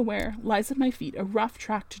perfectly aware, lies at my feet a rough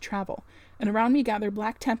track to travel, and around me gather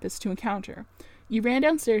black tempests to encounter. You ran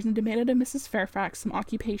downstairs and demanded of Mrs. Fairfax some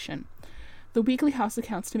occupation, the weekly house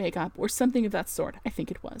accounts to make up, or something of that sort, I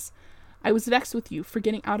think it was. I was vexed with you for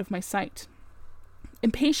getting out of my sight.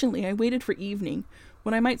 Impatiently I waited for evening,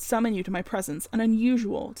 when I might summon you to my presence, an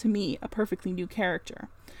unusual, to me, a perfectly new character.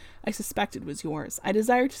 I suspected was yours. I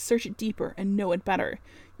desired to search it deeper and know it better.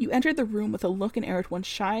 You entered the room with a look and air at once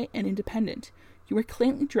shy and independent. You were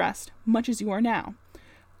quaintly dressed, much as you are now.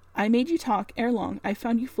 I made you talk. Ere long, I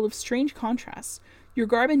found you full of strange contrasts. Your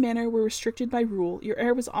garb and manner were restricted by rule, your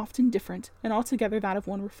air was often different, and altogether that of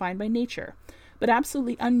one refined by nature, but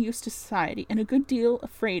absolutely unused to society, and a good deal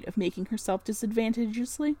afraid of making herself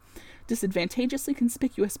disadvantageously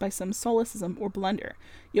conspicuous by some solecism or blunder.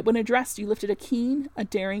 Yet when addressed, you lifted a keen, a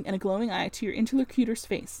daring, and a glowing eye to your interlocutor's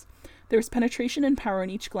face. There was penetration and power in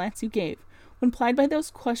each glance you gave. When plied by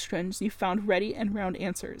those questions, you found ready and round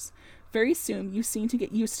answers. Very soon you seemed to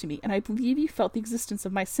get used to me, and I believe you felt the existence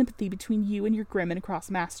of my sympathy between you and your grim and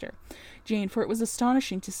cross master, Jane, for it was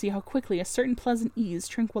astonishing to see how quickly a certain pleasant ease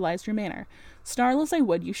tranquilized your manner. Snarl as I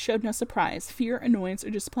would, you showed no surprise, fear, annoyance, or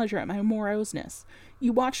displeasure at my moroseness.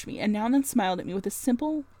 You watched me, and now and then smiled at me with a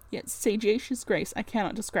simple yet sagacious grace I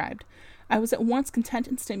cannot describe. I was at once content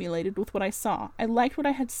and stimulated with what I saw. I liked what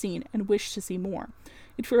I had seen, and wished to see more.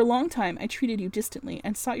 Yet for a long time I treated you distantly,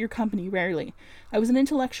 and sought your company rarely. I was an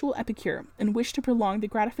intellectual epicure, and wished to prolong the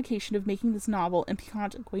gratification of making this novel and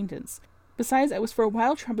piquant acquaintance. Besides, I was for a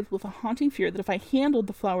while troubled with a haunting fear that if I handled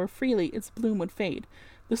the flower freely, its bloom would fade.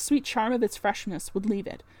 The sweet charm of its freshness would leave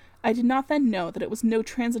it. I did not then know that it was no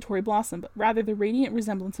transitory blossom, but rather the radiant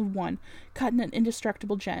resemblance of one, cut in an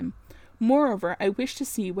indestructible gem. Moreover, I wished to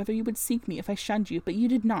see whether you would seek me if I shunned you, but you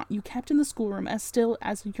did not. You kept in the schoolroom as still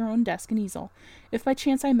as your own desk and easel. If by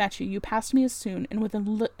chance I met you, you passed me as soon, and with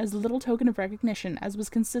as little token of recognition as was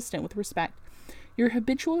consistent with respect. Your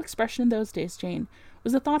habitual expression in those days, Jane,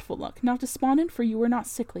 was a thoughtful look, not despondent, for you were not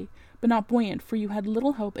sickly, but not buoyant, for you had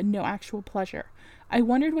little hope and no actual pleasure. I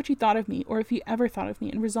wondered what you thought of me, or if you ever thought of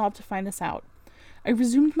me, and resolved to find this out. I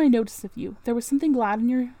resumed my notice of you. There was something glad in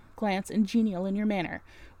your glance and genial in your manner.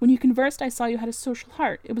 When you conversed, I saw you had a social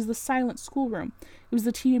heart. It was the silent schoolroom. It was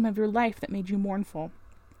the tedium of your life that made you mournful.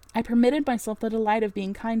 I permitted myself the delight of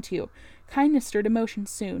being kind to you. Kindness stirred emotion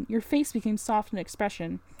soon. Your face became soft in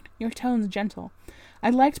expression, your tones gentle. I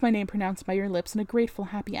liked my name pronounced by your lips in a grateful,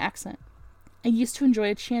 happy accent. I used to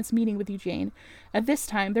enjoy a chance meeting with you, Jane. At this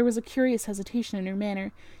time there was a curious hesitation in your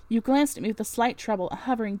manner. You glanced at me with a slight trouble, a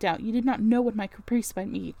hovering doubt. You did not know what my caprice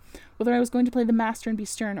might be, whether I was going to play the master and be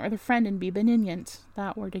stern, or the friend and be benignant.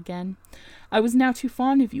 That word again. I was now too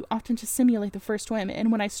fond of you, often to simulate the first whim,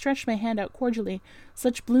 and when I stretched my hand out cordially,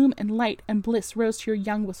 such bloom and light and bliss rose to your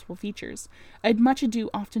young wistful features. I had much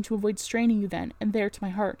ado often to avoid straining you then, and there to my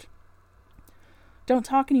heart. Don't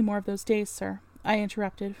talk any more of those days, sir, I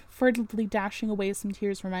interrupted, furtively dashing away some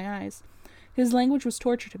tears from my eyes. His language was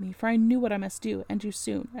torture to me, for I knew what I must do, and do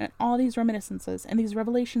soon, and all these reminiscences and these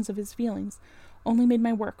revelations of his feelings only made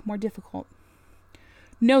my work more difficult.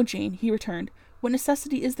 No, Jane, he returned. What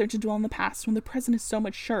necessity is there to dwell on the past when the present is so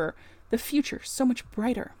much surer, the future so much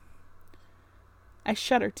brighter? I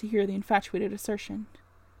shuddered to hear the infatuated assertion.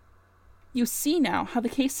 You see now how the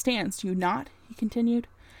case stands, do you not? He continued.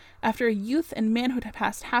 After a youth and manhood have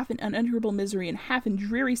passed half in unutterable misery and half in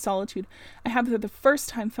dreary solitude, I have for the first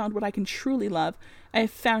time found what I can truly love. I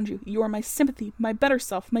have found you. You are my sympathy, my better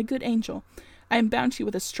self, my good angel. I am bound to you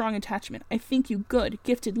with a strong attachment. I think you good,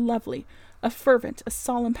 gifted, lovely. A fervent, a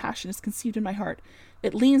solemn passion is conceived in my heart.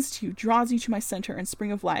 It leans to you, draws you to my center and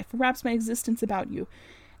spring of life, wraps my existence about you,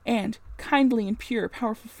 and, kindly and pure,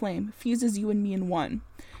 powerful flame, fuses you and me in one.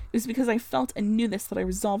 It was because I felt and knew this that I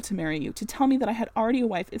resolved to marry you. To tell me that I had already a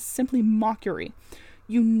wife is simply mockery.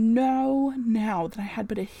 You know now that I had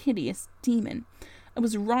but a hideous demon. I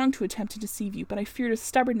was wrong to attempt to deceive you, but I feared a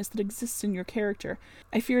stubbornness that exists in your character.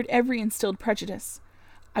 I feared every instilled prejudice.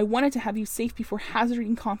 I wanted to have you safe before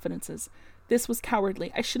hazarding confidences. This was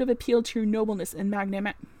cowardly. I should have appealed to your nobleness and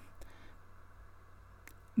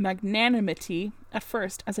magnanimity at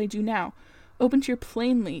first, as I do now. Open to you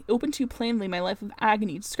plainly my life of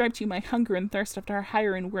agony, describe to you my hunger and thirst after a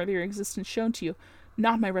higher and worthier existence shown to you,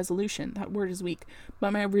 not my resolution, that word is weak,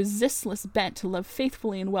 but my resistless bent to love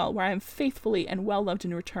faithfully and well, where I am faithfully and well loved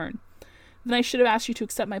in return. Then I should have asked you to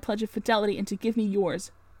accept my pledge of fidelity and to give me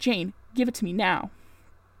yours. Jane, give it to me now.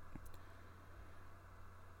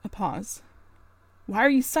 A pause. Why are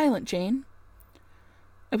you silent, Jane?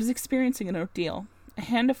 I was experiencing an ordeal. A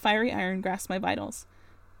hand of fiery iron grasped my vitals.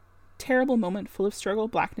 Terrible moment, full of struggle,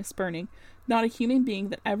 blackness, burning. Not a human being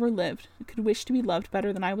that ever lived could wish to be loved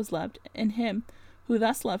better than I was loved, and him who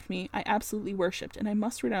thus loved me I absolutely worshipped, and I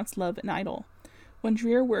must renounce love an idol. One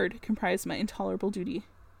drear word comprised my intolerable duty.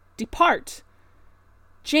 Depart!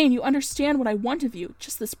 Jane, you understand what I want of you.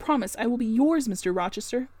 Just this promise. I will be yours, Mr.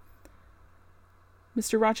 Rochester.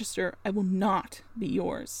 Mr. Rochester, I will not be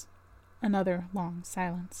yours. Another long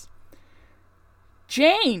silence.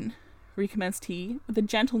 Jane! Recommenced he, with a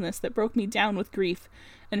gentleness that broke me down with grief,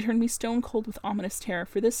 and turned me stone cold with ominous terror,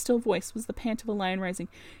 for this still voice was the pant of a lion rising.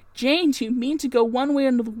 Jane, do you mean to go one way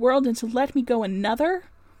into the world and to let me go another?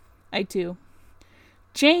 I do.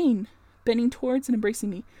 Jane, bending towards and embracing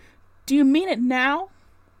me, do you mean it now?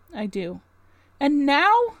 I do. And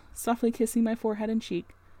now? Softly kissing my forehead and cheek.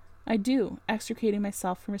 I do, extricating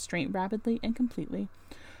myself from restraint rapidly and completely.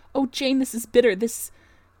 Oh, Jane, this is bitter. This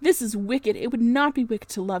is wicked. It would not be wicked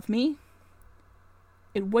to love me.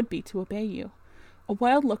 It would be to obey you. A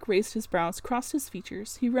wild look raised his brows, crossed his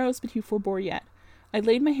features. He rose, but he forbore yet. I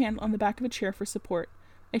laid my hand on the back of a chair for support.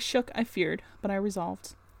 I shook, I feared, but I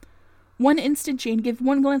resolved. One instant, Jane, give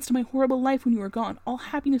one glance to my horrible life when you are gone. All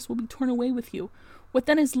happiness will be torn away with you. What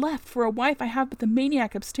then is left? For a wife I have but the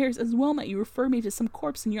maniac upstairs. As well might you refer me to some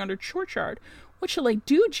corpse in yonder churchyard. What shall I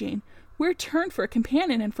do, Jane? Where turn for a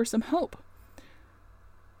companion and for some hope?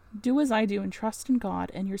 Do as I do, and trust in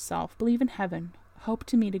God and yourself. Believe in heaven. Hope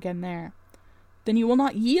to meet again there. Then you will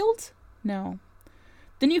not yield? No.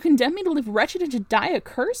 Then you condemn me to live wretched and to die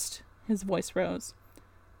accursed? His voice rose.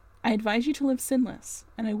 I advise you to live sinless,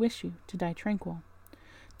 and I wish you to die tranquil.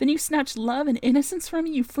 Then you snatch love and innocence from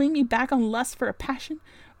me? You fling me back on lust for a passion,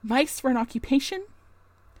 vice for an occupation?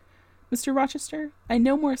 Mr. Rochester, I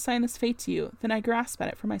no more assign this fate to you than I grasp at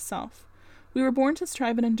it for myself. We were born to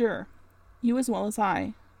strive and endure. You as well as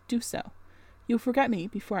I. Do so. You will forget me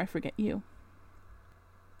before I forget you.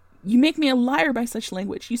 You make me a liar by such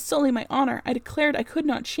language. You sully my honor. I declared I could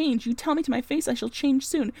not change. You tell me to my face I shall change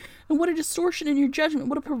soon. And what a distortion in your judgment,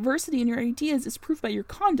 what a perversity in your ideas is proved by your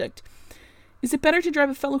conduct. Is it better to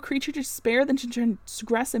drive a fellow creature to despair than to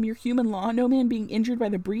transgress a mere human law, no man being injured by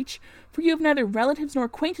the breach? For you have neither relatives nor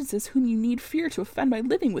acquaintances whom you need fear to offend by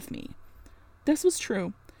living with me. This was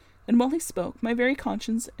true, and while he spoke, my very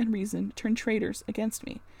conscience and reason turned traitors against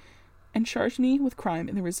me, and charged me with crime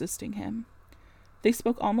in the resisting him. They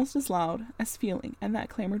spoke almost as loud as feeling, and that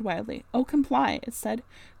clamored wildly. Oh, comply, it said.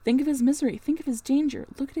 Think of his misery, think of his danger.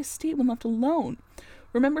 Look at his state when left alone.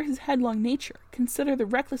 Remember his headlong nature. Consider the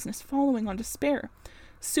recklessness following on despair.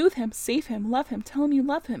 Soothe him, save him, love him, tell him you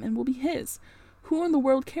love him, and will be his. Who in the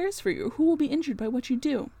world cares for you? Who will be injured by what you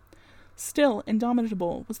do? Still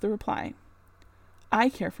indomitable was the reply. I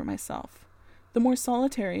care for myself. The more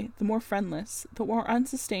solitary, the more friendless, the more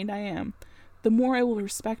unsustained I am, the more I will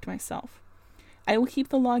respect myself. I will keep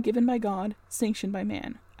the law given by God, sanctioned by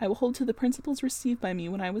man. I will hold to the principles received by me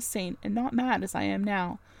when I was sane and not mad as I am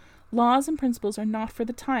now. Laws and principles are not for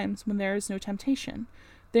the times when there is no temptation.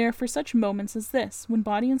 They are for such moments as this, when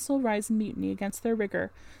body and soul rise in mutiny against their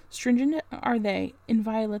rigor. Stringent are they,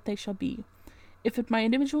 inviolate they shall be. If at my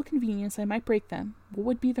individual convenience I might break them, what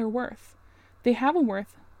would be their worth? They have a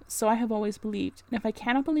worth, so I have always believed, and if I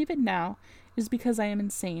cannot believe it now, it is because I am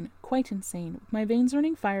insane, quite insane, with my veins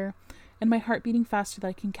running fire, and my heart beating faster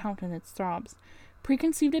than I can count in its throbs.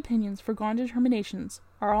 Preconceived opinions, foregone determinations,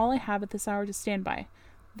 are all I have at this hour to stand by.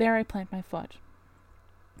 There I plant my foot.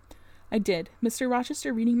 I did. Mr.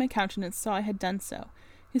 Rochester, reading my countenance, saw I had done so.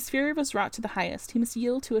 His fury was wrought to the highest. He must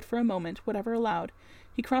yield to it for a moment, whatever allowed.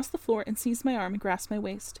 He crossed the floor and seized my arm and grasped my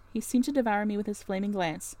waist. He seemed to devour me with his flaming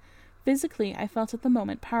glance. Physically, I felt at the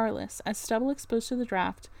moment powerless, as stubble exposed to the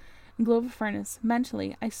draft and glow of a furnace.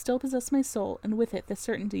 Mentally, I still possessed my soul, and with it the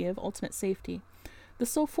certainty of ultimate safety. The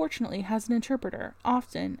soul, fortunately, has an interpreter,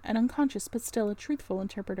 often an unconscious but still a truthful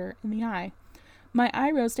interpreter, in the eye. My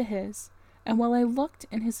eye rose to his, and while I looked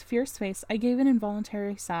in his fierce face, I gave an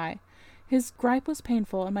involuntary sigh. His gripe was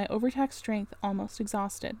painful, and my overtaxed strength almost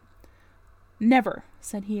exhausted. "Never,"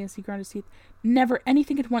 said he as he ground his teeth, "never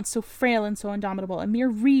anything at once so frail and so indomitable. A mere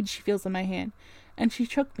reed she feels in my hand." And she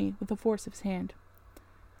shook me with the force of his hand.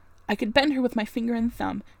 "I could bend her with my finger and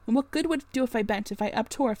thumb, and what good would it do if I bent, if I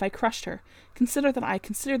uptore, if I crushed her? Consider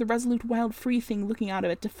the resolute, wild, free thing looking out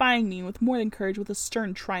of it, defying me with more than courage, with a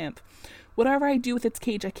stern triumph. Whatever I do with its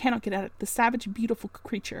cage, I cannot get at it, the savage, beautiful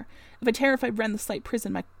creature. If I tear, if I rend the slight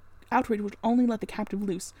prison, my outrage would only let the captive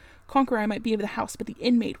loose. Conqueror I might be of the house, but the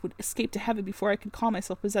inmate would escape to heaven before I could call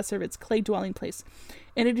myself possessor of its clay dwelling place.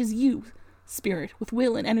 And it is you, spirit, with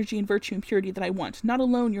will and energy and virtue and purity that I want, not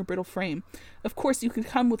alone your brittle frame. Of course you could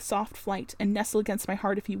come with soft flight, and nestle against my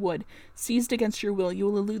heart if you would. Seized against your will, you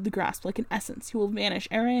will elude the grasp like an essence. You will vanish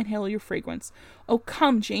ere I inhale your fragrance. Oh,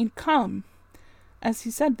 come, Jane, come!" As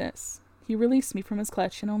he said this, he released me from his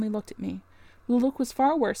clutch and only looked at me. The look was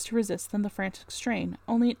far worse to resist than the frantic strain.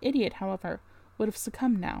 Only an idiot, however, would have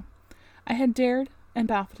succumbed now. I had dared and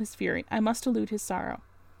baffled his fury. I must elude his sorrow.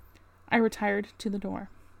 I retired to the door.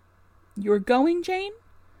 "You are going, Jane?"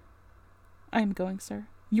 "I am going, sir."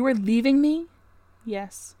 "You are leaving me?"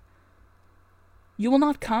 "Yes." "You will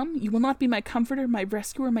not come? You will not be my comforter, my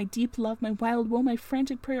rescuer, my deep love, my wild woe, my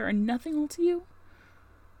frantic prayer are nothing all to you?"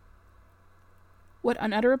 What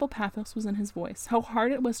unutterable pathos was in his voice! How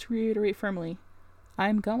hard it was to reiterate firmly, "I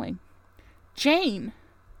am going." "Jane!"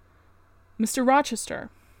 "Mr.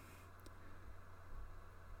 Rochester."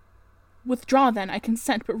 "Withdraw, then. I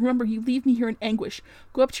consent, but remember you leave me here in anguish.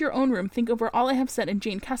 Go up to your own room, think over all I have said, and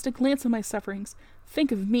Jane, cast a glance on my sufferings.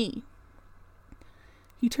 Think of me."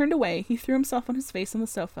 He turned away. He threw himself on his face on the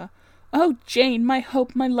sofa. "Oh, Jane, my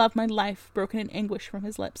hope, my love, my life," broken in anguish from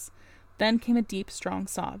his lips. Then came a deep, strong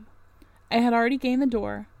sob. I had already gained the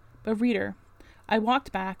door, but, reader, I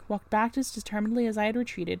walked back as determinedly as I had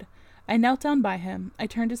retreated. I knelt down by him. I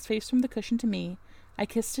turned his face from the cushion to me. I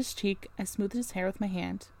kissed his cheek. I smoothed his hair with my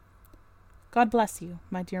hand. "God bless you,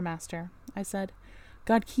 my dear master," I said.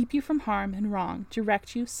 "God keep you from harm and wrong,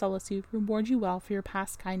 direct you, solace you, reward you well for your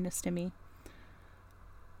past kindness to me."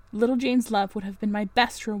 "Little Jane's love would have been my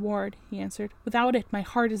best reward," he answered. "Without it my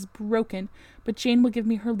heart is broken, but Jane will give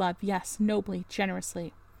me her love, yes, nobly,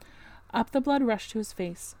 generously." Up the blood rushed to his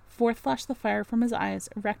face. Forth flashed the fire from his eyes.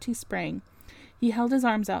 Erect he sprang. He held his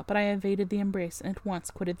arms out, but I evaded the embrace, and at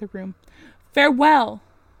once quitted the room. "Farewell!"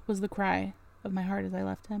 was the cry of my heart as I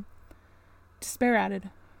left him. Despair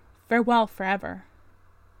added, "Farewell forever."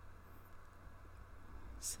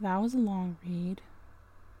 So that was a long read.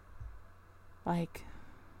 Like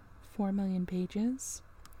 4 million pages.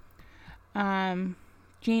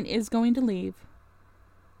 Jane is going to leave.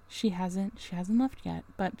 She hasn't left yet,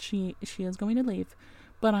 but she is going to leave.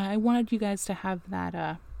 But I wanted you guys to have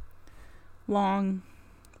that long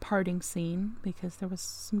parting scene because there was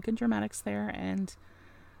some good dramatics there, and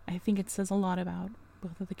I think it says a lot about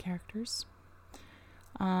both of the characters.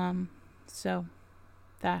 So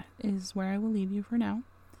that is where I will leave you for now.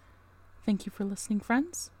 Thank you for listening,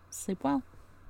 friends. Sleep well.